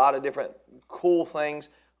 just a lot of different cool things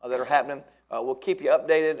that are happening. We'll keep you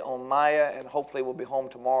updated on Maya, and hopefully we'll be home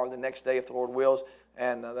tomorrow, the next day, if the Lord wills,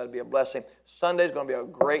 and that'll be a blessing. Sunday's going to be a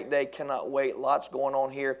great day. Cannot wait. Lots going on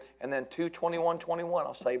here. And then 2/21/21.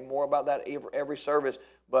 I'll say more about that every service,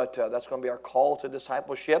 but that's going to be our call to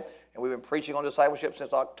discipleship. And we've been preaching on discipleship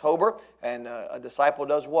since October. And a disciple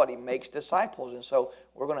does what? He makes disciples. And so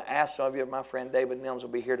we're going to ask some of you. My friend David Nims will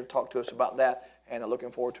be here to talk to us about that. And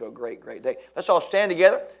looking forward to a great, great day. Let's all stand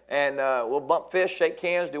together, and we'll bump fists, shake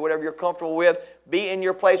hands, do whatever you're comfortable with. Be in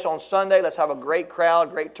your place on Sunday. Let's have a great crowd,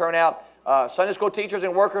 great turnout. Sunday school teachers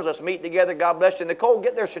and workers, let's meet together. God bless you. Nicole,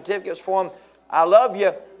 get their certificates for them. I love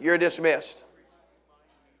you. You're dismissed.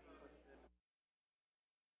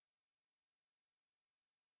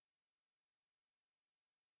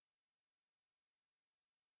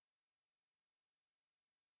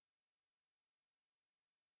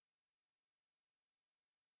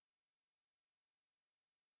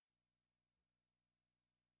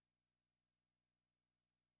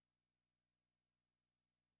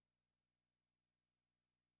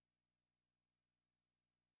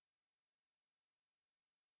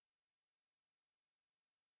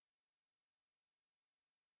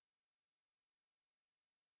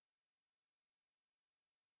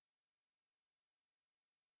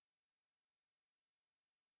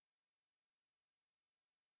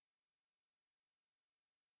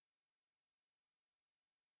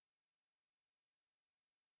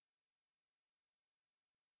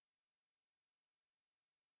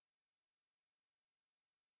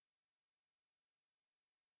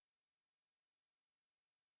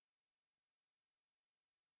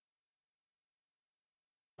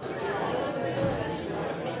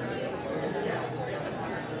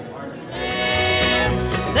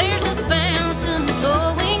 There's a fountain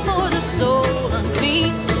flowing for the soul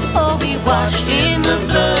unclean. Oh, be washed in the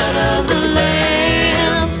blood of the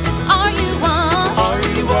Lamb. Are you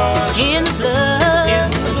washed? In the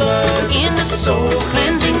blood. In the soul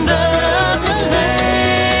cleansing blood of the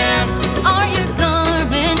Lamb. Are your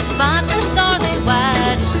garments spotless? Are they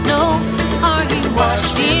white as snow? Are you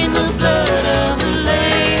washed in the blood of the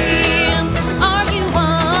Lamb? Are you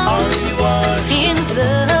washed? In the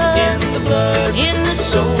blood. In the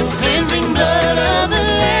soul cleansing blood of the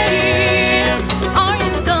Lamb. Are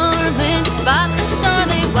your garments spotless? Are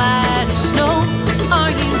they white as snow?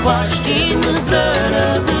 Are you washed in the blood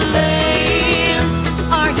of the Lamb?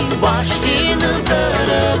 Are you washed in the blood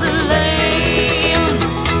of the Lamb?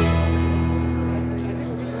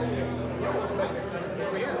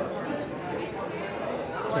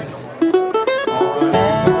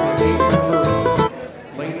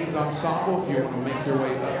 Ladies ensemble, if you want to make your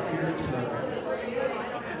way up here to the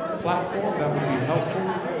platform, that would be helpful.